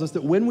 Jesus tells us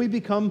that when we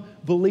become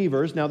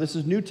believers, now this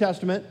is New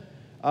Testament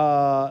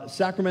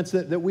sacraments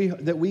that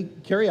we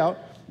carry out.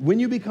 When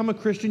you become a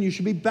Christian, you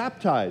should be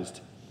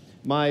baptized.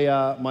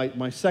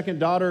 My second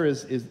daughter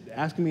is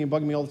asking me and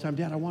bugging me all the time,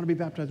 Dad, I want to be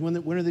baptized.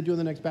 When are they doing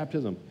the next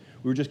baptism?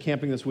 We were just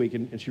camping this week,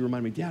 and she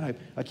reminded me, Dad,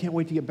 I can't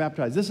wait to get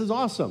baptized. This is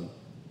awesome.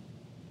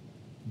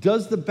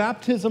 Does the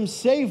baptism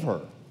save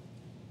her?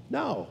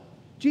 No.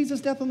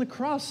 Jesus' death on the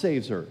cross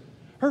saves her.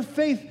 Her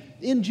faith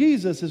in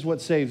Jesus is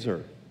what saves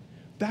her.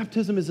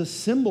 Baptism is a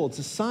symbol, it's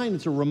a sign,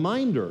 it's a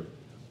reminder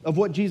of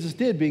what Jesus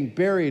did, being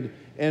buried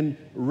and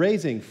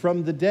raising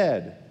from the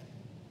dead.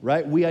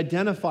 Right? We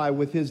identify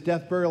with his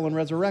death, burial, and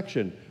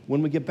resurrection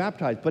when we get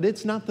baptized, but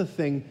it's not the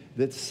thing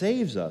that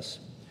saves us.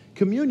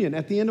 Communion,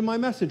 at the end of my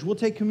message, we'll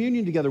take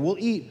communion together. We'll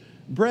eat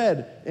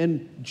bread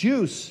and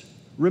juice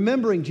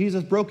remembering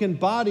Jesus' broken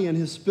body and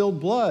his spilled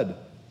blood?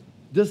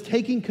 Does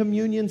taking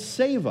communion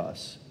save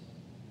us?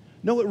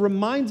 No, it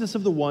reminds us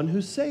of the one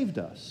who saved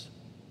us.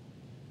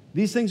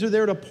 These things are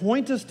there to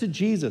point us to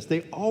Jesus.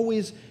 They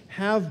always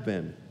have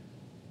been.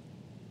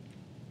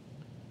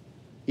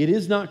 It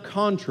is not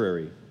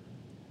contrary,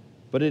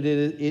 but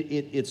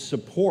it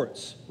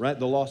supports, right?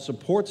 The law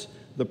supports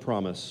the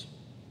promise.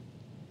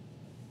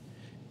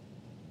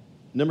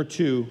 Number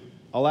two,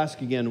 I'll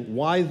ask again,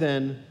 why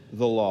then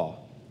the law?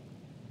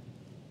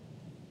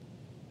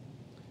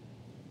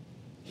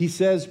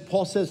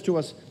 Paul says to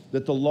us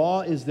that the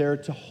law is there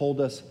to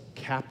hold us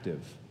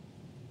captive.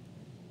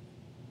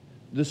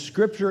 The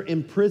Scripture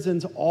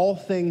imprisons all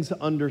things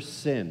under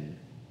sin.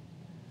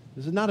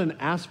 This is not an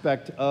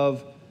aspect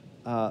of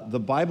the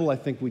Bible I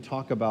think we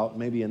talk about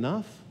maybe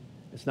enough.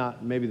 It's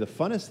not maybe the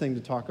funnest thing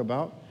to talk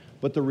about,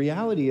 but the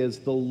reality is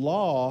the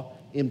law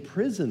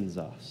imprisons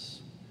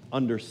us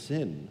under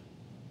sin.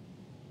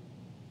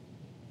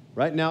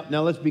 Right? Now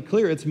let's be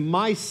clear. It's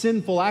my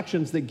sinful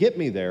actions that get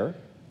me there.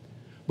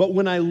 But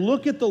when I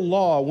look at the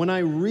law, when I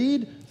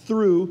read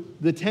through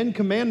the Ten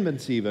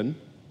Commandments even,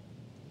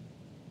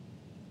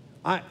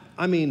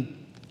 I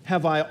mean,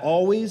 have I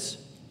always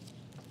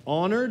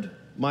honored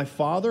my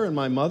father and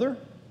my mother?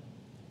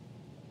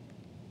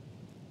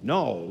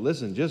 No,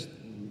 listen, just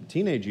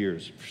teenage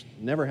years,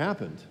 never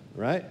happened,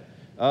 right?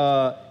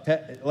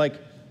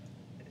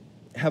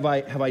 Have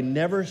I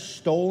never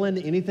stolen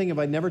anything? Have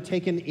I never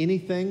taken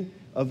anything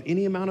of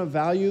any amount of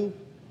value?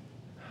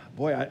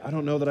 Boy, I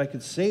don't know that I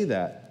could say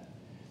that.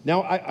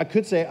 Now, I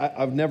could say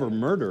I've never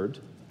murdered,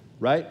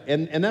 right?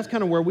 And that's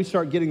kind of where we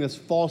start getting this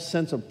false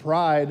sense of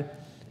pride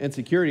and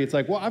security. It's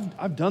like, well,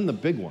 I've done the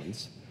big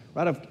ones,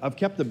 right? I've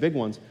kept the big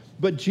ones.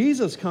 But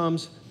Jesus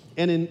comes,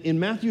 and in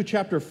Matthew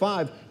chapter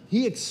 5,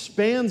 he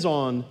expands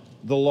on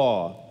the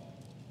law.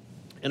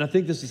 And I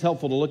think this is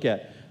helpful to look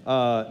at.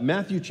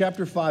 Matthew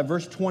chapter 5,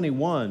 verse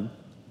 21,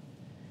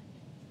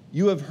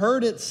 you have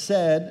heard it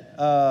said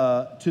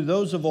to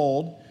those of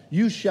old,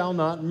 you shall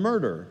not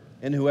murder,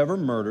 and whoever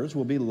murders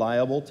will be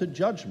liable to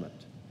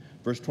judgment.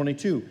 Verse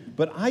 22,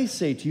 but I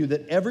say to you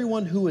that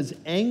everyone who is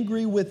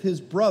angry with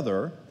his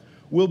brother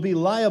will be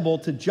liable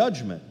to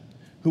judgment.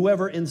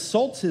 Whoever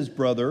insults his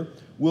brother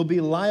will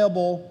be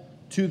liable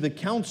to the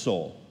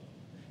council.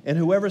 And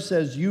whoever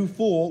says, you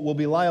fool, will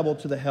be liable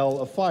to the hell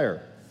of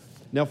fire.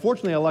 Now,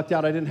 fortunately, I lucked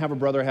out. I didn't have a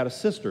brother, I had a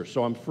sister,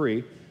 so I'm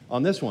free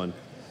on this one.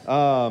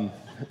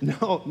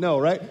 No,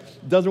 right?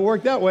 Doesn't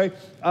work that way.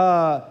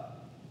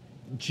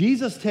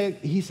 Jesus,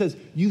 he says,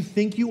 you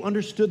think you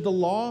understood the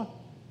law,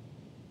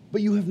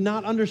 but you have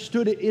not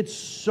understood it. It's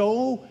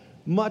so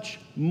much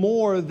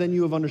more than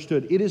you have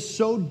understood. It is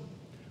so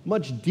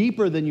much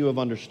deeper than you have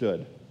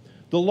understood.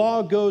 The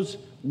law goes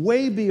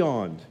way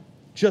beyond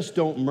just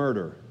don't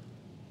murder.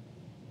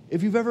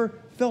 If you've ever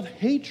felt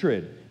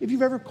hatred, if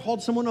you've ever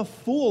called someone a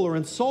fool or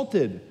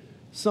insulted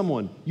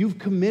someone, you've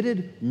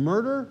committed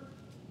murder.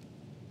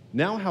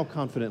 Now how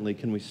confidently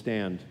can we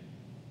stand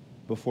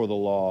before the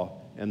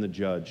law and the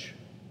judge?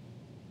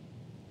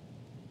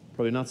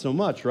 Probably not so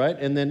much, right?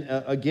 And then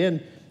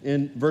again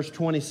in verse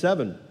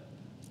 27,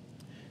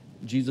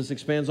 Jesus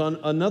expands on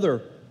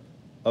another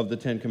of the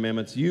Ten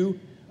Commandments. You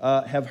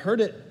have heard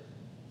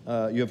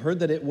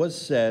that it was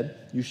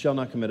said, you shall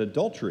not commit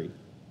adultery.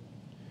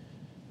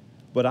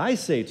 But I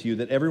say to you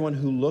that everyone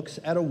who looks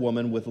at a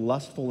woman with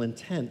lustful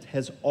intent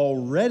has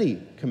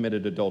already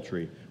committed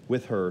adultery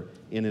with her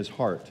in his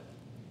heart.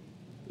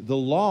 The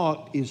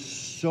law is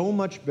so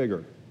much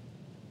bigger.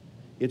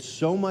 It's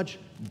so much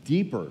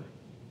deeper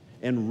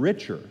and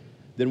richer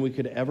than we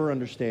could ever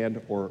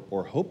understand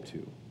or hope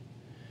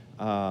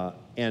to.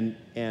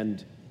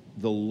 And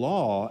the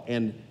law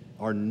and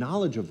our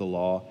knowledge of the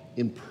law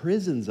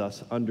imprisons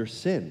us under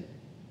sin.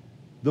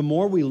 The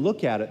more we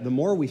look at it, the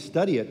more we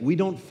study it, we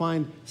don't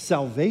find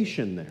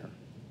salvation there.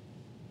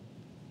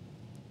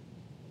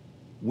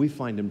 We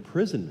find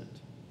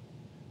imprisonment.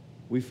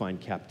 We find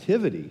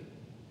captivity.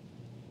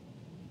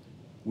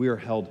 We are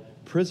held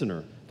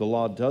prisoner. The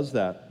law does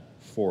that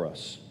for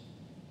us.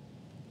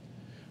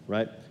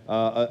 Right?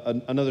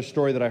 Another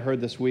story that I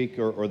heard this week,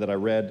 or that I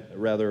read,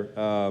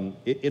 rather,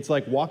 it's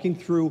like walking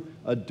through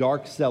a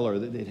dark cellar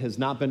that it has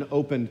not been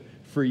opened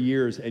for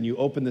years, and you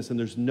open this and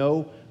there's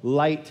no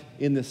light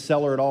in the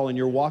cellar at all, and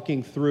you're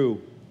walking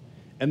through,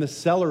 and the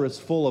cellar is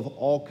full of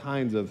all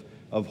kinds of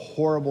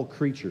horrible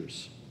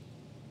creatures.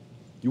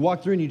 You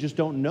walk through and you just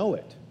don't know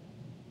it.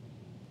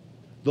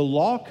 The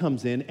law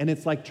comes in and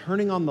it's like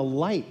turning on the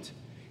light.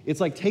 It's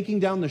like taking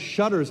down the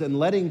shutters and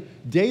letting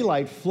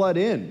daylight flood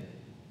in.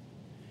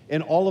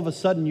 And all of a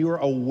sudden you're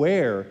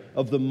aware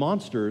of the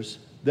monsters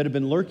that have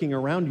been lurking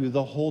around you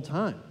the whole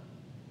time.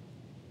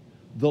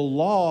 The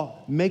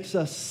law makes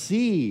us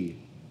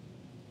see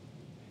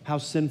how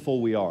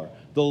sinful we are.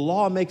 The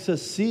law makes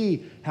us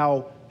see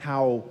how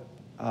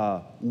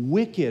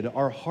wicked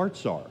our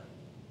hearts are.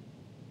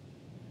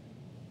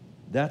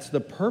 That's the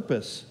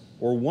purpose,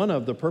 or one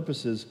of the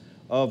purposes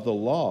of the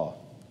law.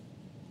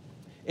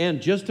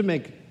 And just to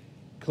make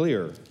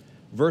clear,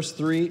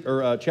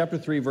 chapter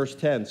 3, verse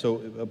 10.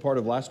 So a part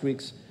of last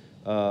week's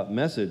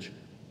message.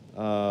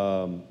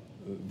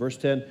 Verse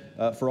 10,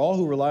 for all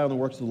who rely on the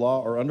works of the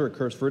law are under a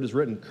curse, for it is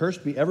written,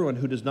 cursed be everyone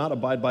who does not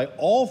abide by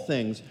all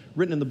things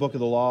written in the book of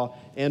the law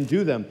and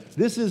do them.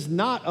 This is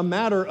not a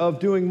matter of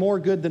doing more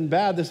good than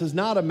bad. This is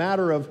not a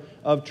matter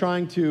of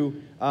trying to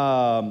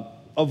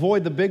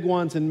avoid the big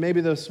ones, and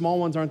maybe the small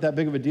ones aren't that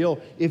big of a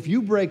deal. If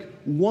you break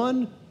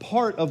one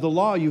part of the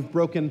law, you've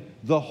broken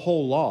the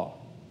whole law.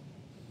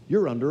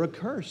 You're under a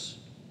curse.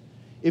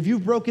 If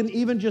you've broken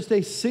even just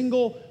a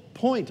single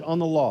point on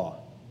the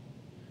law,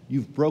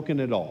 you've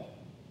broken it all.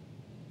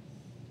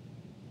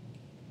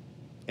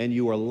 And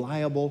you are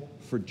liable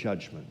for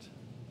judgment.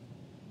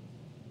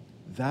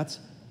 That's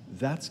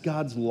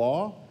God's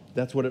law.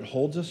 That's what it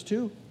holds us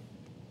to.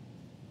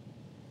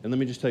 And let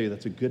me just tell you,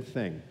 that's a good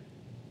thing.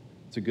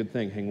 It's a good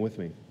thing. Hang with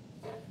me.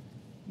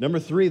 Number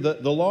 3,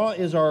 the law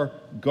is our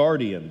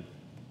guardian.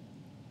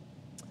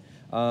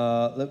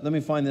 Let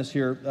me find this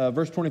here.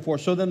 Verse 24.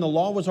 So then the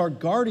law was our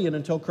guardian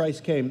until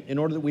Christ came, in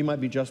order that we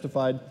might be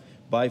justified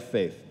by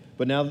faith.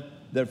 But now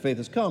that faith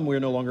has come, we are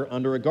no longer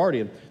under a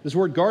guardian. This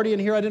word guardian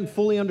here, I didn't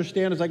fully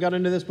understand as I got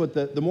into this, but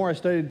the more I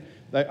studied,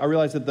 I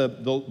realized that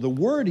the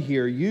word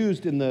here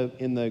used in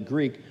the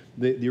Greek,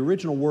 the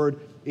original word,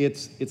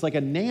 it's like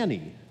a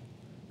nanny,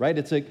 right?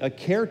 It's a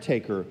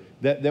caretaker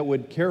that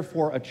would care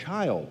for a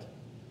child.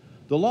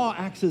 The law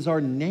acts as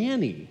our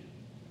nanny.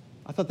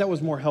 I thought that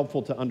was more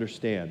helpful to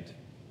understand,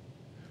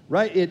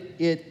 right?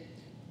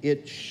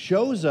 It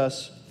shows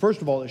us,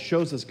 first of all, it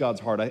shows us God's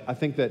heart. I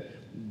think that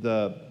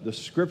the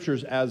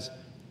scriptures as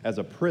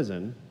a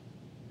prison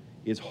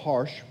is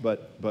harsh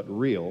but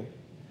real,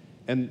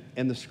 and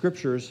the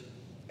scriptures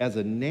as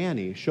a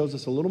nanny shows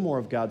us a little more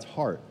of God's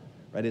heart,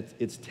 right?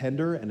 It's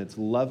tender and it's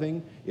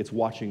loving. It's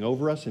watching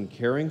over us and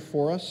caring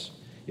for us.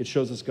 It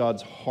shows us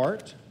God's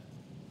heart.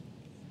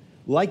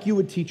 Like you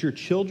would teach your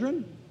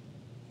children,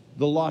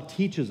 the law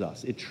teaches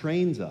us. It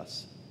trains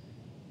us.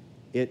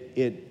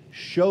 It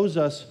shows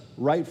us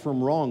right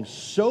from wrong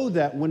so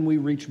that when we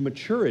reach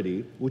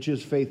maturity, which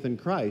is faith in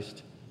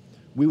Christ,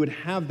 we would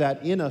have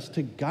that in us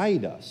to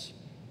guide us,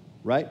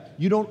 right?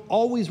 You don't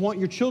always want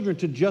your children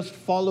to just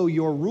follow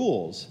your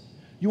rules.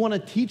 You want to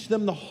teach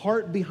them the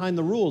heart behind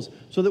the rules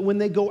so that when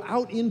they go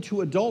out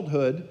into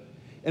adulthood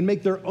and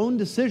make their own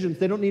decisions,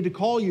 they don't need to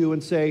call you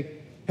and say,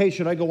 hey,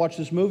 should I go watch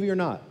this movie or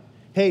not?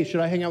 Hey,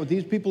 should I hang out with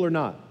these people or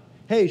not?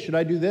 Hey, should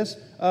I do this?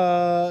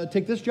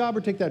 Take this job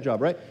or take that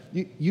job, right?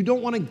 You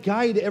don't want to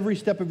guide every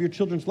step of your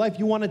children's life.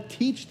 You want to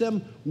teach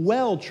them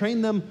well,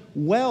 train them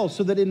well,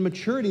 so that in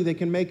maturity they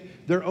can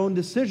make their own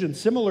decisions.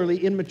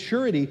 Similarly, in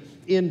maturity,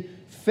 in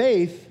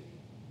faith,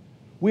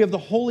 we have the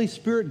Holy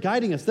Spirit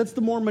guiding us. That's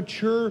the more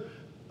mature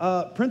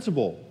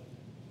principle.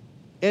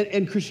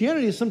 And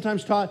Christianity is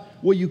sometimes taught,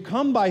 well, you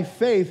come by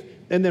faith,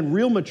 and then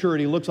real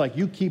maturity looks like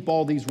you keep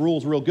all these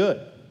rules real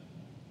good.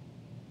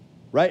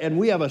 Right? And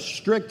we have a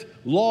strict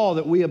law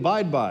that we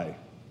abide by.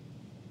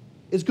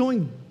 It's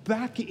going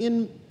back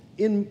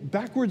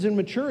backwards in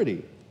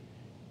maturity.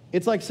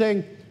 It's like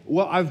saying,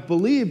 well, I've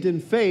believed in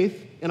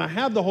faith and I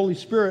have the Holy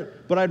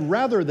Spirit, but I'd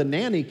rather the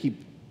nanny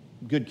keep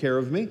good care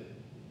of me.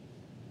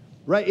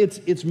 Right?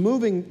 It's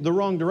moving the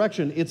wrong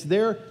direction. It's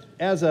there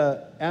as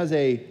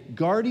a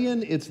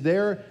guardian, it's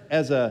there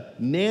as a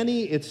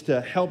nanny, it's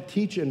to help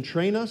teach and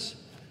train us,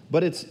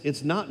 but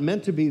it's not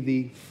meant to be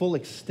the full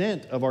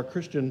extent of our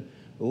Christian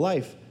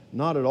life,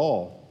 not at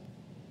all.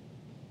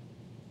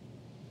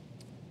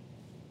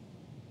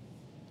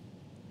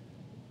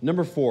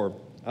 Number 4,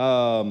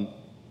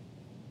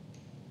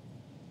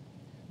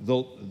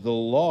 the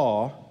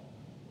law,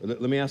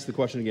 let me ask the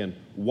question again.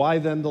 Why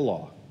then the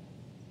law?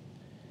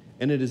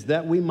 And it is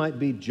that we might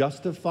be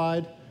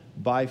justified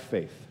by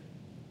faith.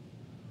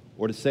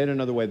 Or to say it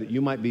another way, that you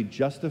might be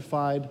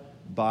justified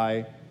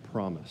by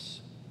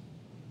promise.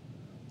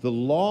 The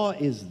law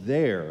is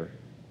there.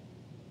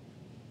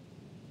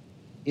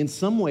 In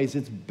some ways,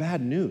 it's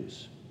bad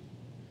news.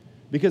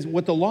 Because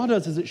what the law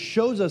does is it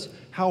shows us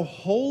how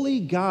holy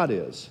God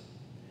is,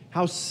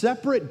 how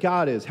separate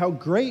God is, how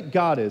great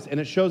God is, and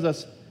it shows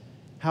us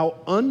how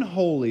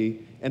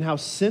unholy and how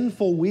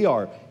sinful we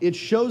are. It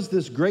shows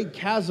this great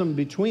chasm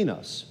between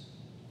us.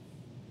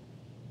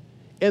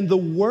 And the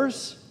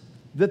worse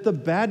that the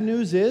bad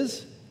news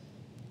is,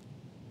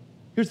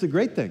 here's the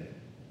great thing.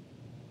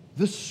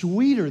 The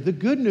sweeter the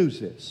good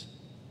news is.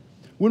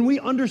 When we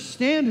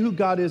understand who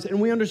God is and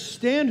we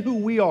understand who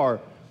we are,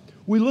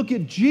 we look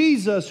at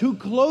Jesus who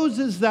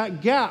closes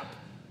that gap,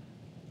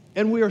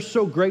 and we are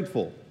so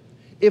grateful.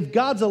 If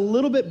God's a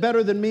little bit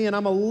better than me and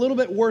I'm a little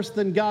bit worse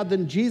than God,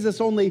 then Jesus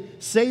only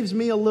saves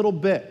me a little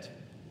bit.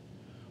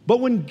 But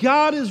when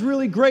God is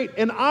really great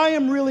and I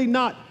am really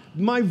not,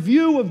 my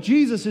view of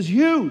Jesus is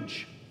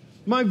huge.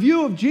 My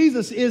view of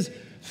Jesus is,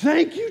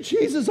 thank you,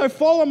 Jesus. I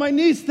fall on my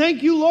knees.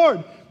 Thank you,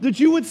 Lord, that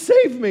you would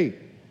save me.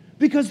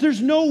 Because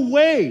there's no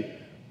way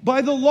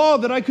by the law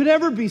that I could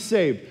ever be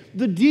saved.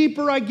 The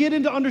deeper I get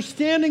into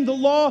understanding the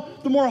law,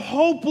 the more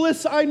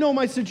hopeless I know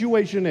my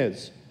situation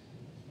is.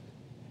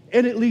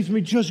 And it leaves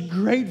me just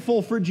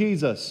grateful for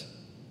Jesus.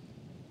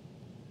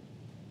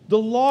 The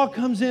law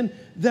comes in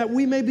that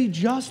we may be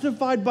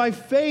justified by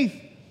faith,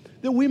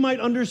 that we might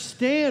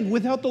understand.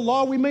 Without the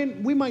law, we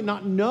might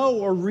not know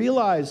or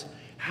realize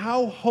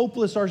how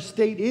hopeless our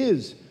state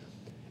is.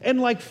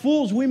 And like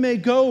fools, we may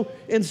go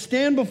and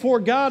stand before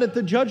God at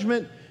the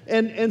judgment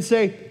and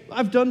say,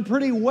 I've done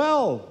pretty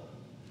well.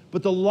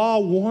 But the law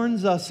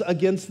warns us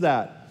against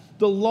that.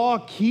 The law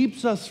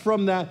keeps us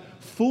from that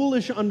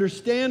foolish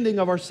understanding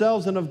of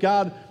ourselves and of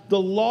God. The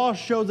law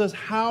shows us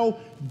how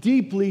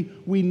deeply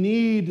we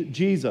need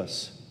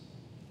Jesus.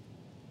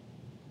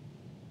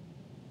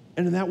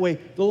 And in that way,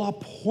 the law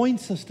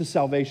points us to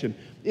salvation.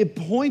 It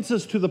points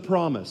us to the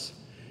promise.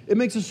 It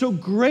makes us so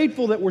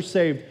grateful that we're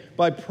saved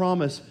by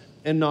promise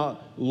and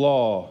not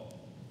law.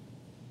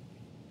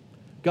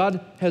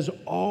 God has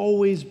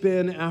always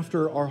been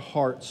after our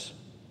hearts.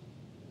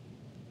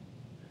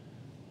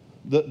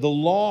 The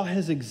law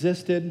has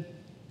existed,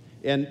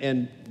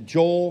 and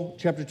Joel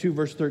chapter 2,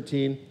 verse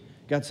 13,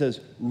 God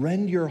says,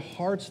 rend your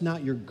hearts,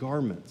 not your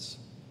garments.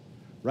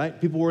 Right?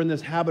 People were in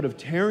this habit of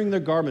tearing their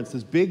garments,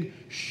 this big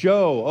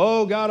show.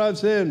 Oh, God, I've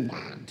sinned.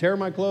 Tear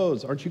my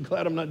clothes. Aren't you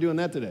glad I'm not doing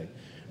that today?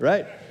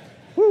 Right?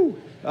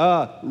 Whew.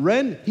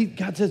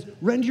 God says,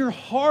 rend your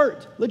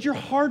heart. Let your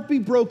heart be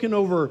broken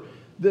over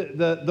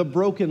the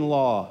broken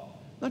law.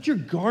 Not your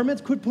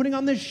garments. Quit putting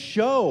on this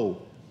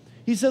show.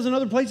 He says in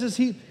other places,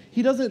 he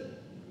doesn't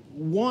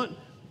want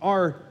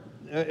our,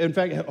 in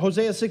fact,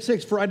 Hosea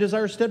 6:6, for I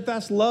desire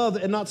steadfast love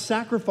and not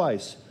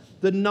sacrifice,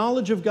 the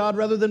knowledge of God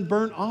rather than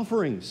burnt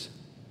offerings.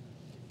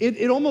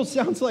 It almost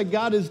sounds like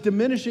God is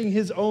diminishing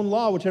his own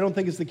law, which I don't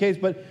think is the case,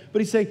 but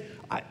he's saying,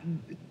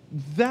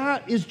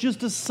 that is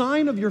just a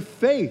sign of your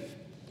faith.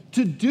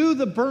 To do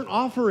the burnt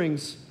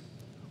offerings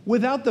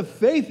without the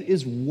faith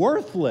is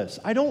worthless.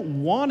 I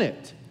don't want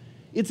it.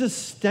 It's a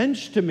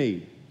stench to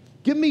me.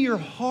 Give me your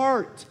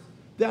heart.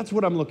 That's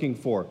what I'm looking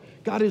for.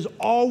 God has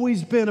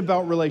always been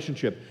about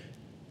relationship.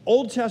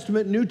 Old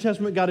Testament, New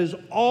Testament, God has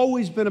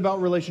always been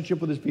about relationship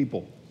with his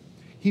people.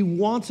 He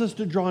wants us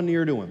to draw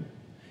near to him.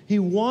 He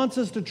wants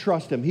us to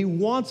trust him. He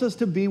wants us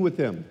to be with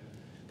him.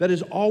 That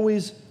has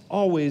always,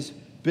 always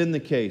been the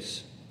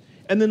case.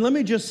 And then let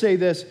me just say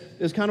this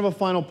as kind of a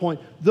final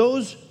point.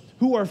 Those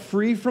who are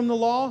free from the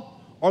law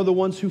are the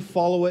ones who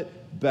follow it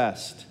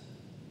best.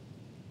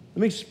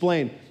 Let me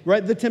explain,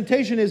 right? The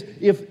temptation is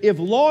if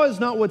law is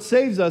not what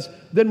saves us,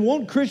 then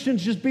won't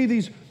Christians just be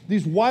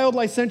these wild,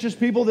 licentious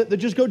people that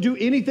just go do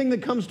anything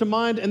that comes to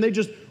mind and they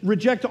just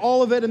reject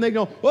all of it and they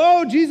go,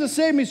 oh, Jesus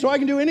saved me so I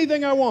can do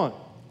anything I want.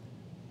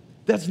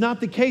 That's not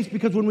the case,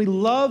 because when we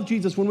love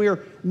Jesus, when we are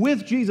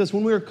with Jesus,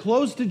 when we are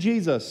close to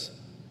Jesus,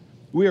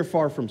 we are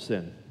far from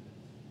sin.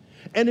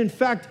 And in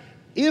fact,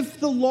 if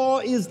the law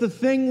is the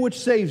thing which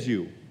saves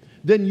you,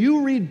 then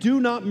you read do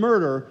not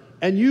murder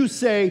and you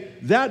say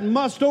that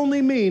must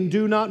only mean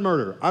do not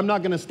murder. I'm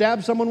not going to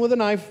stab someone with a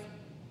knife.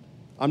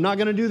 I'm not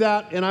going to do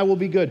that and I will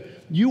be good.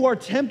 You are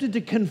tempted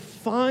to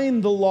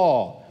confine the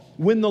law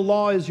when the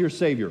law is your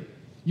Savior.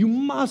 You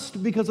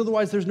must, because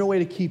otherwise there's no way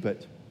to keep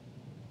it.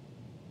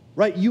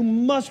 Right? You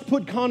must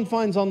put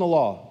confines on the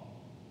law.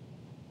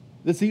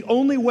 That's the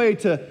only way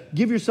to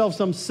give yourself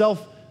some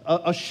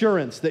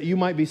self-assurance that you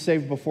might be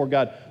saved before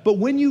God. But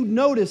when you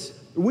notice,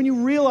 when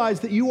you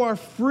realize that you are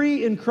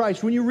free in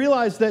Christ, when you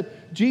realize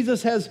that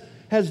Jesus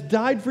has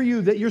died for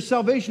you, that your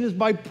salvation is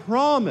by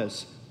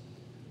promise,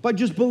 by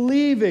just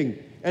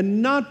believing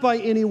and not by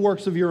any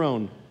works of your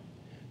own,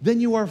 then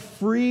you are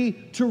free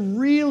to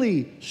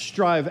really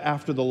strive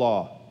after the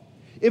law.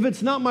 If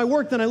it's not my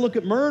work, then I look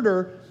at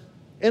murder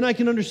and I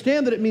can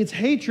understand that it means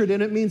hatred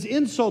and it means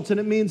insults and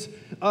it means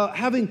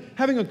having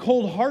a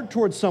cold heart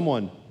towards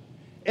someone.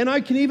 And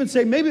I can even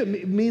say maybe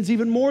it means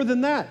even more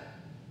than that.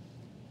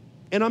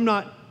 And I'm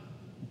not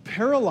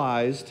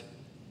paralyzed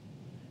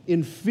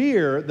in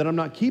fear that I'm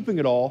not keeping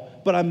it all,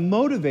 but I'm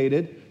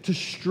motivated to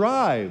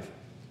strive,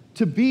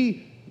 to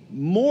be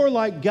more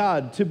like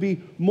God, to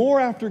be more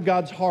after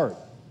God's heart.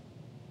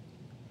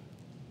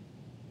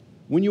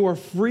 When you are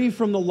free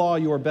from the law,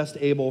 you are best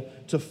able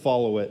to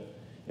follow it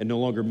and no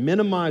longer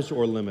minimize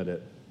or limit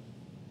it.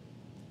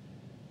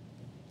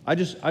 I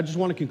just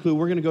want to conclude.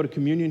 We're going to go to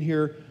communion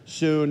here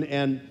soon,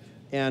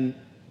 and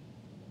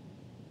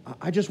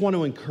I just want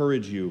to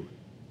encourage you,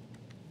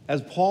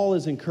 as Paul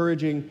is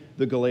encouraging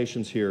the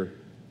Galatians here,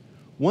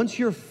 once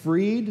you're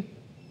freed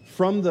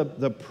from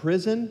the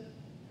prison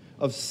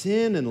of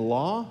sin and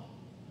law,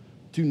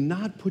 do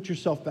not put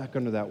yourself back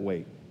under that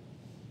weight.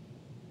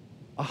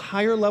 A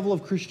higher level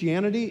of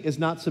Christianity is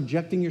not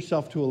subjecting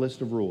yourself to a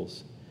list of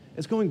rules.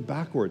 It's going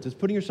backwards. It's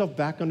putting yourself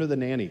back under the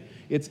nanny.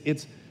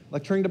 It's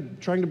like trying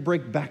to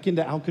break back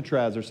into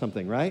Alcatraz or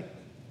something, right?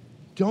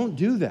 Don't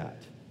do that.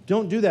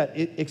 Don't do that.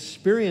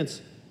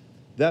 Experience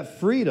that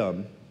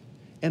freedom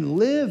and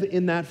live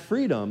in that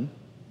freedom.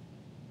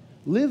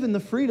 Live in the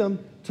freedom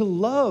to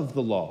love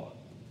the law.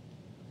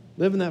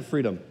 Live in that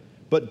freedom.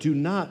 But do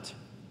not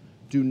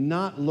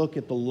look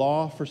at the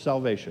law for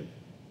salvation.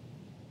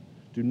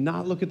 Do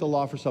not look at the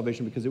law for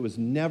salvation, because it was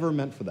never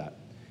meant for that.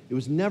 It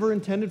was never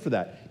intended for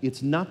that.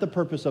 It's not the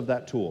purpose of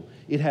that tool.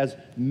 It has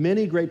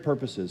many great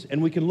purposes.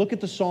 And we can look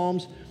at the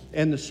Psalms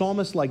And the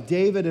psalmists like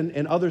David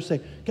and others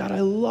say, God,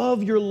 I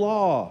love your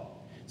law.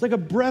 It's like a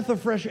breath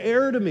of fresh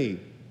air to me.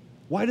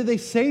 Why do they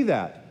say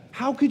that?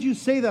 How could you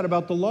say that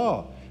about the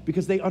law?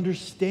 Because they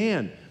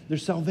understand their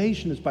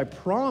salvation is by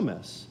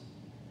promise.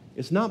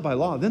 It's not by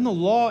law. Then the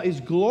law is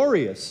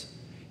glorious.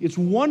 It's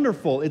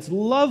wonderful. It's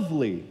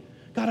lovely.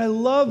 God, I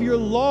love your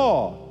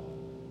law.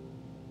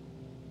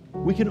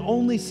 We can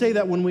only say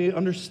that when we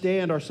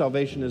understand our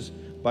salvation is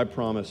by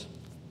promise.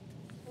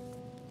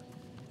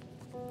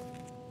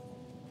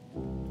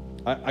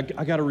 I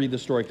got to read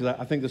this story because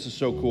I think this is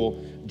so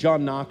cool.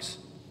 John Knox,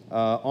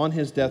 on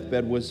his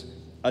deathbed, was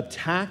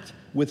attacked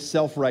with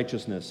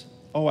self-righteousness.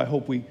 Oh, I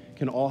hope we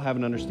can all have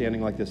an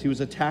understanding like this. He was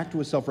attacked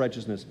with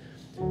self-righteousness.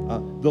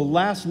 The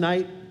last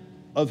night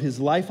of his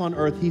life on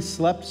earth, he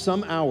slept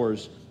some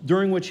hours,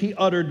 during which he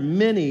uttered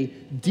many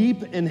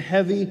deep and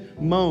heavy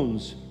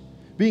moans.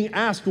 Being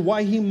asked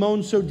why he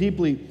moaned so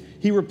deeply,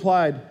 he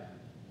replied,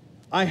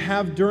 I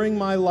have during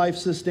my life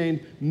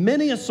sustained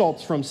many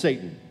assaults from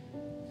Satan,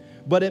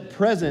 but at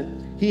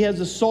present he has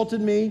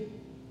assaulted me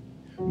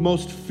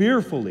most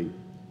fearfully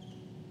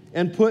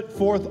and put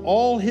forth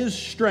all his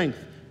strength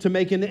to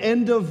make an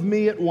end of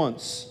me at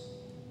once.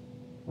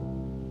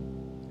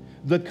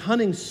 The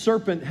cunning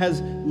serpent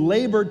has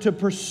labored to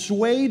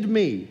persuade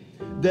me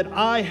that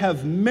I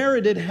have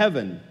merited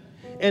heaven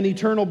and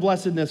eternal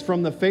blessedness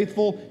from the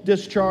faithful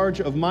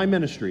discharge of my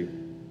ministry.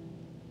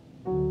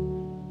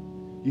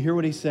 You hear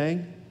what he's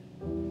saying?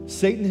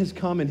 Satan has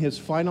come in his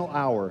final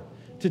hour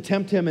to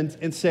tempt him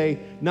and say,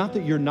 not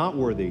that you're not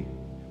worthy,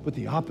 but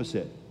the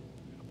opposite.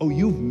 Oh,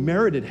 you've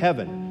merited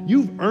heaven.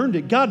 You've earned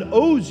it. God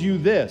owes you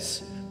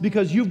this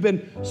because you've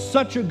been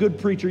such a good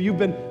preacher. You've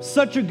been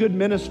such a good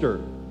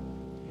minister.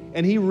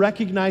 And he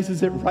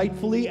recognizes it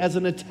rightfully as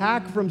an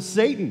attack from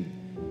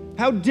Satan.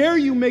 How dare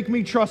you make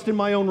me trust in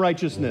my own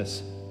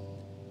righteousness?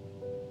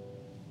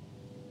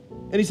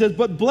 And he says,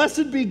 but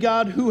blessed be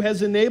God who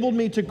has enabled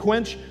me to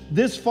quench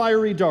this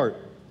fiery dart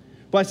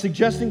by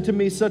suggesting to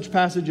me such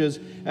passages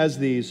as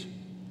these.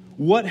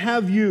 What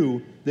have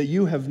you that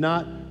you have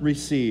not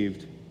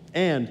received?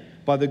 And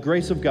by the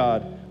grace of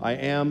God, I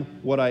am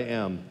what I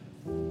am.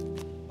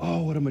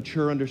 Oh, what a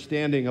mature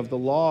understanding of the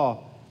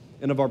law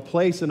and of our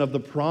place and of the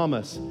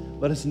promise.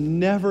 Let us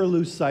never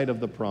lose sight of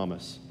the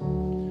promise.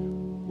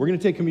 We're going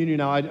to take communion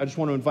now. I just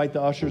want to invite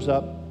the ushers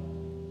up.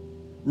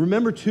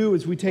 Remember, too,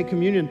 as we take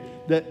communion,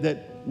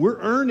 that we're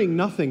earning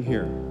nothing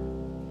here,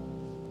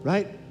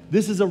 right?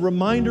 This is a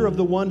reminder of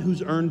the one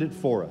who's earned it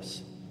for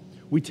us.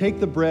 We take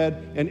the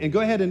bread, and go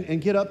ahead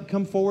and get up,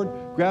 come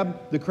forward,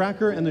 grab the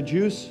cracker and the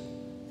juice.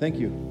 Thank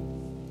you.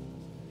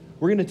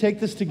 We're going to take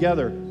this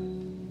together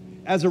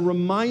as a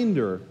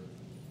reminder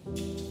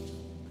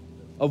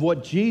of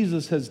what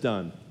Jesus has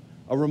done,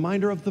 a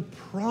reminder of the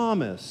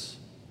promise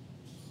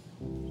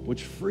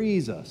which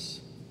frees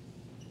us.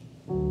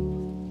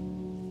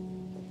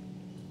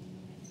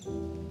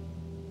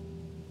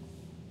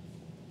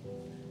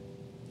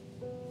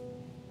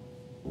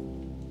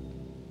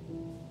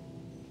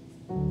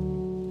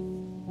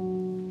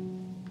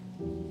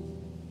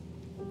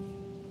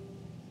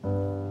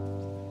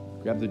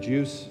 Grab the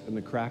juice and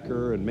the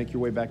cracker and make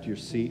your way back to your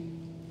seat.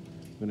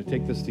 I'm going to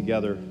take this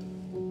together.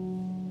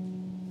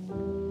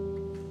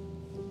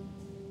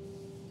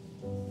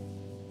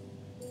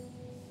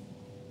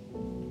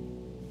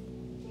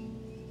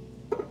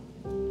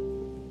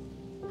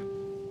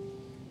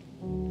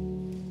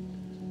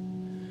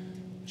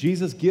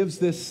 Jesus gives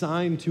this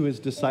sign to his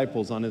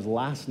disciples on his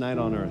last night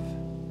on earth.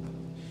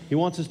 He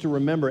wants us to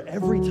remember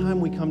every time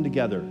we come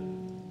together.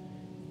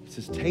 He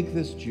says, take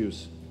this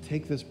juice,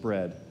 take this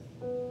bread,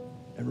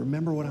 and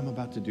remember what I'm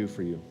about to do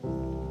for you.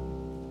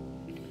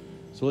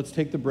 So let's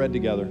take the bread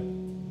together,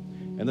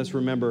 and let's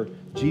remember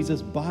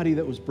Jesus' body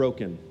that was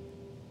broken.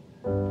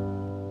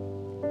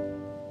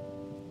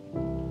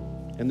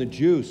 And the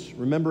juice,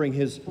 remembering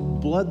his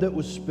blood that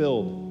was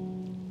spilled,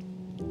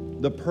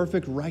 the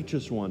perfect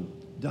righteous one,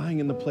 dying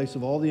in the place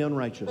of all the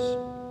unrighteous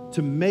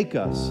to make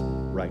us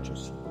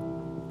righteous.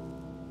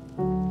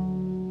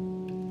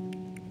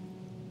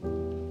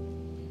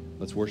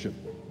 Let's worship.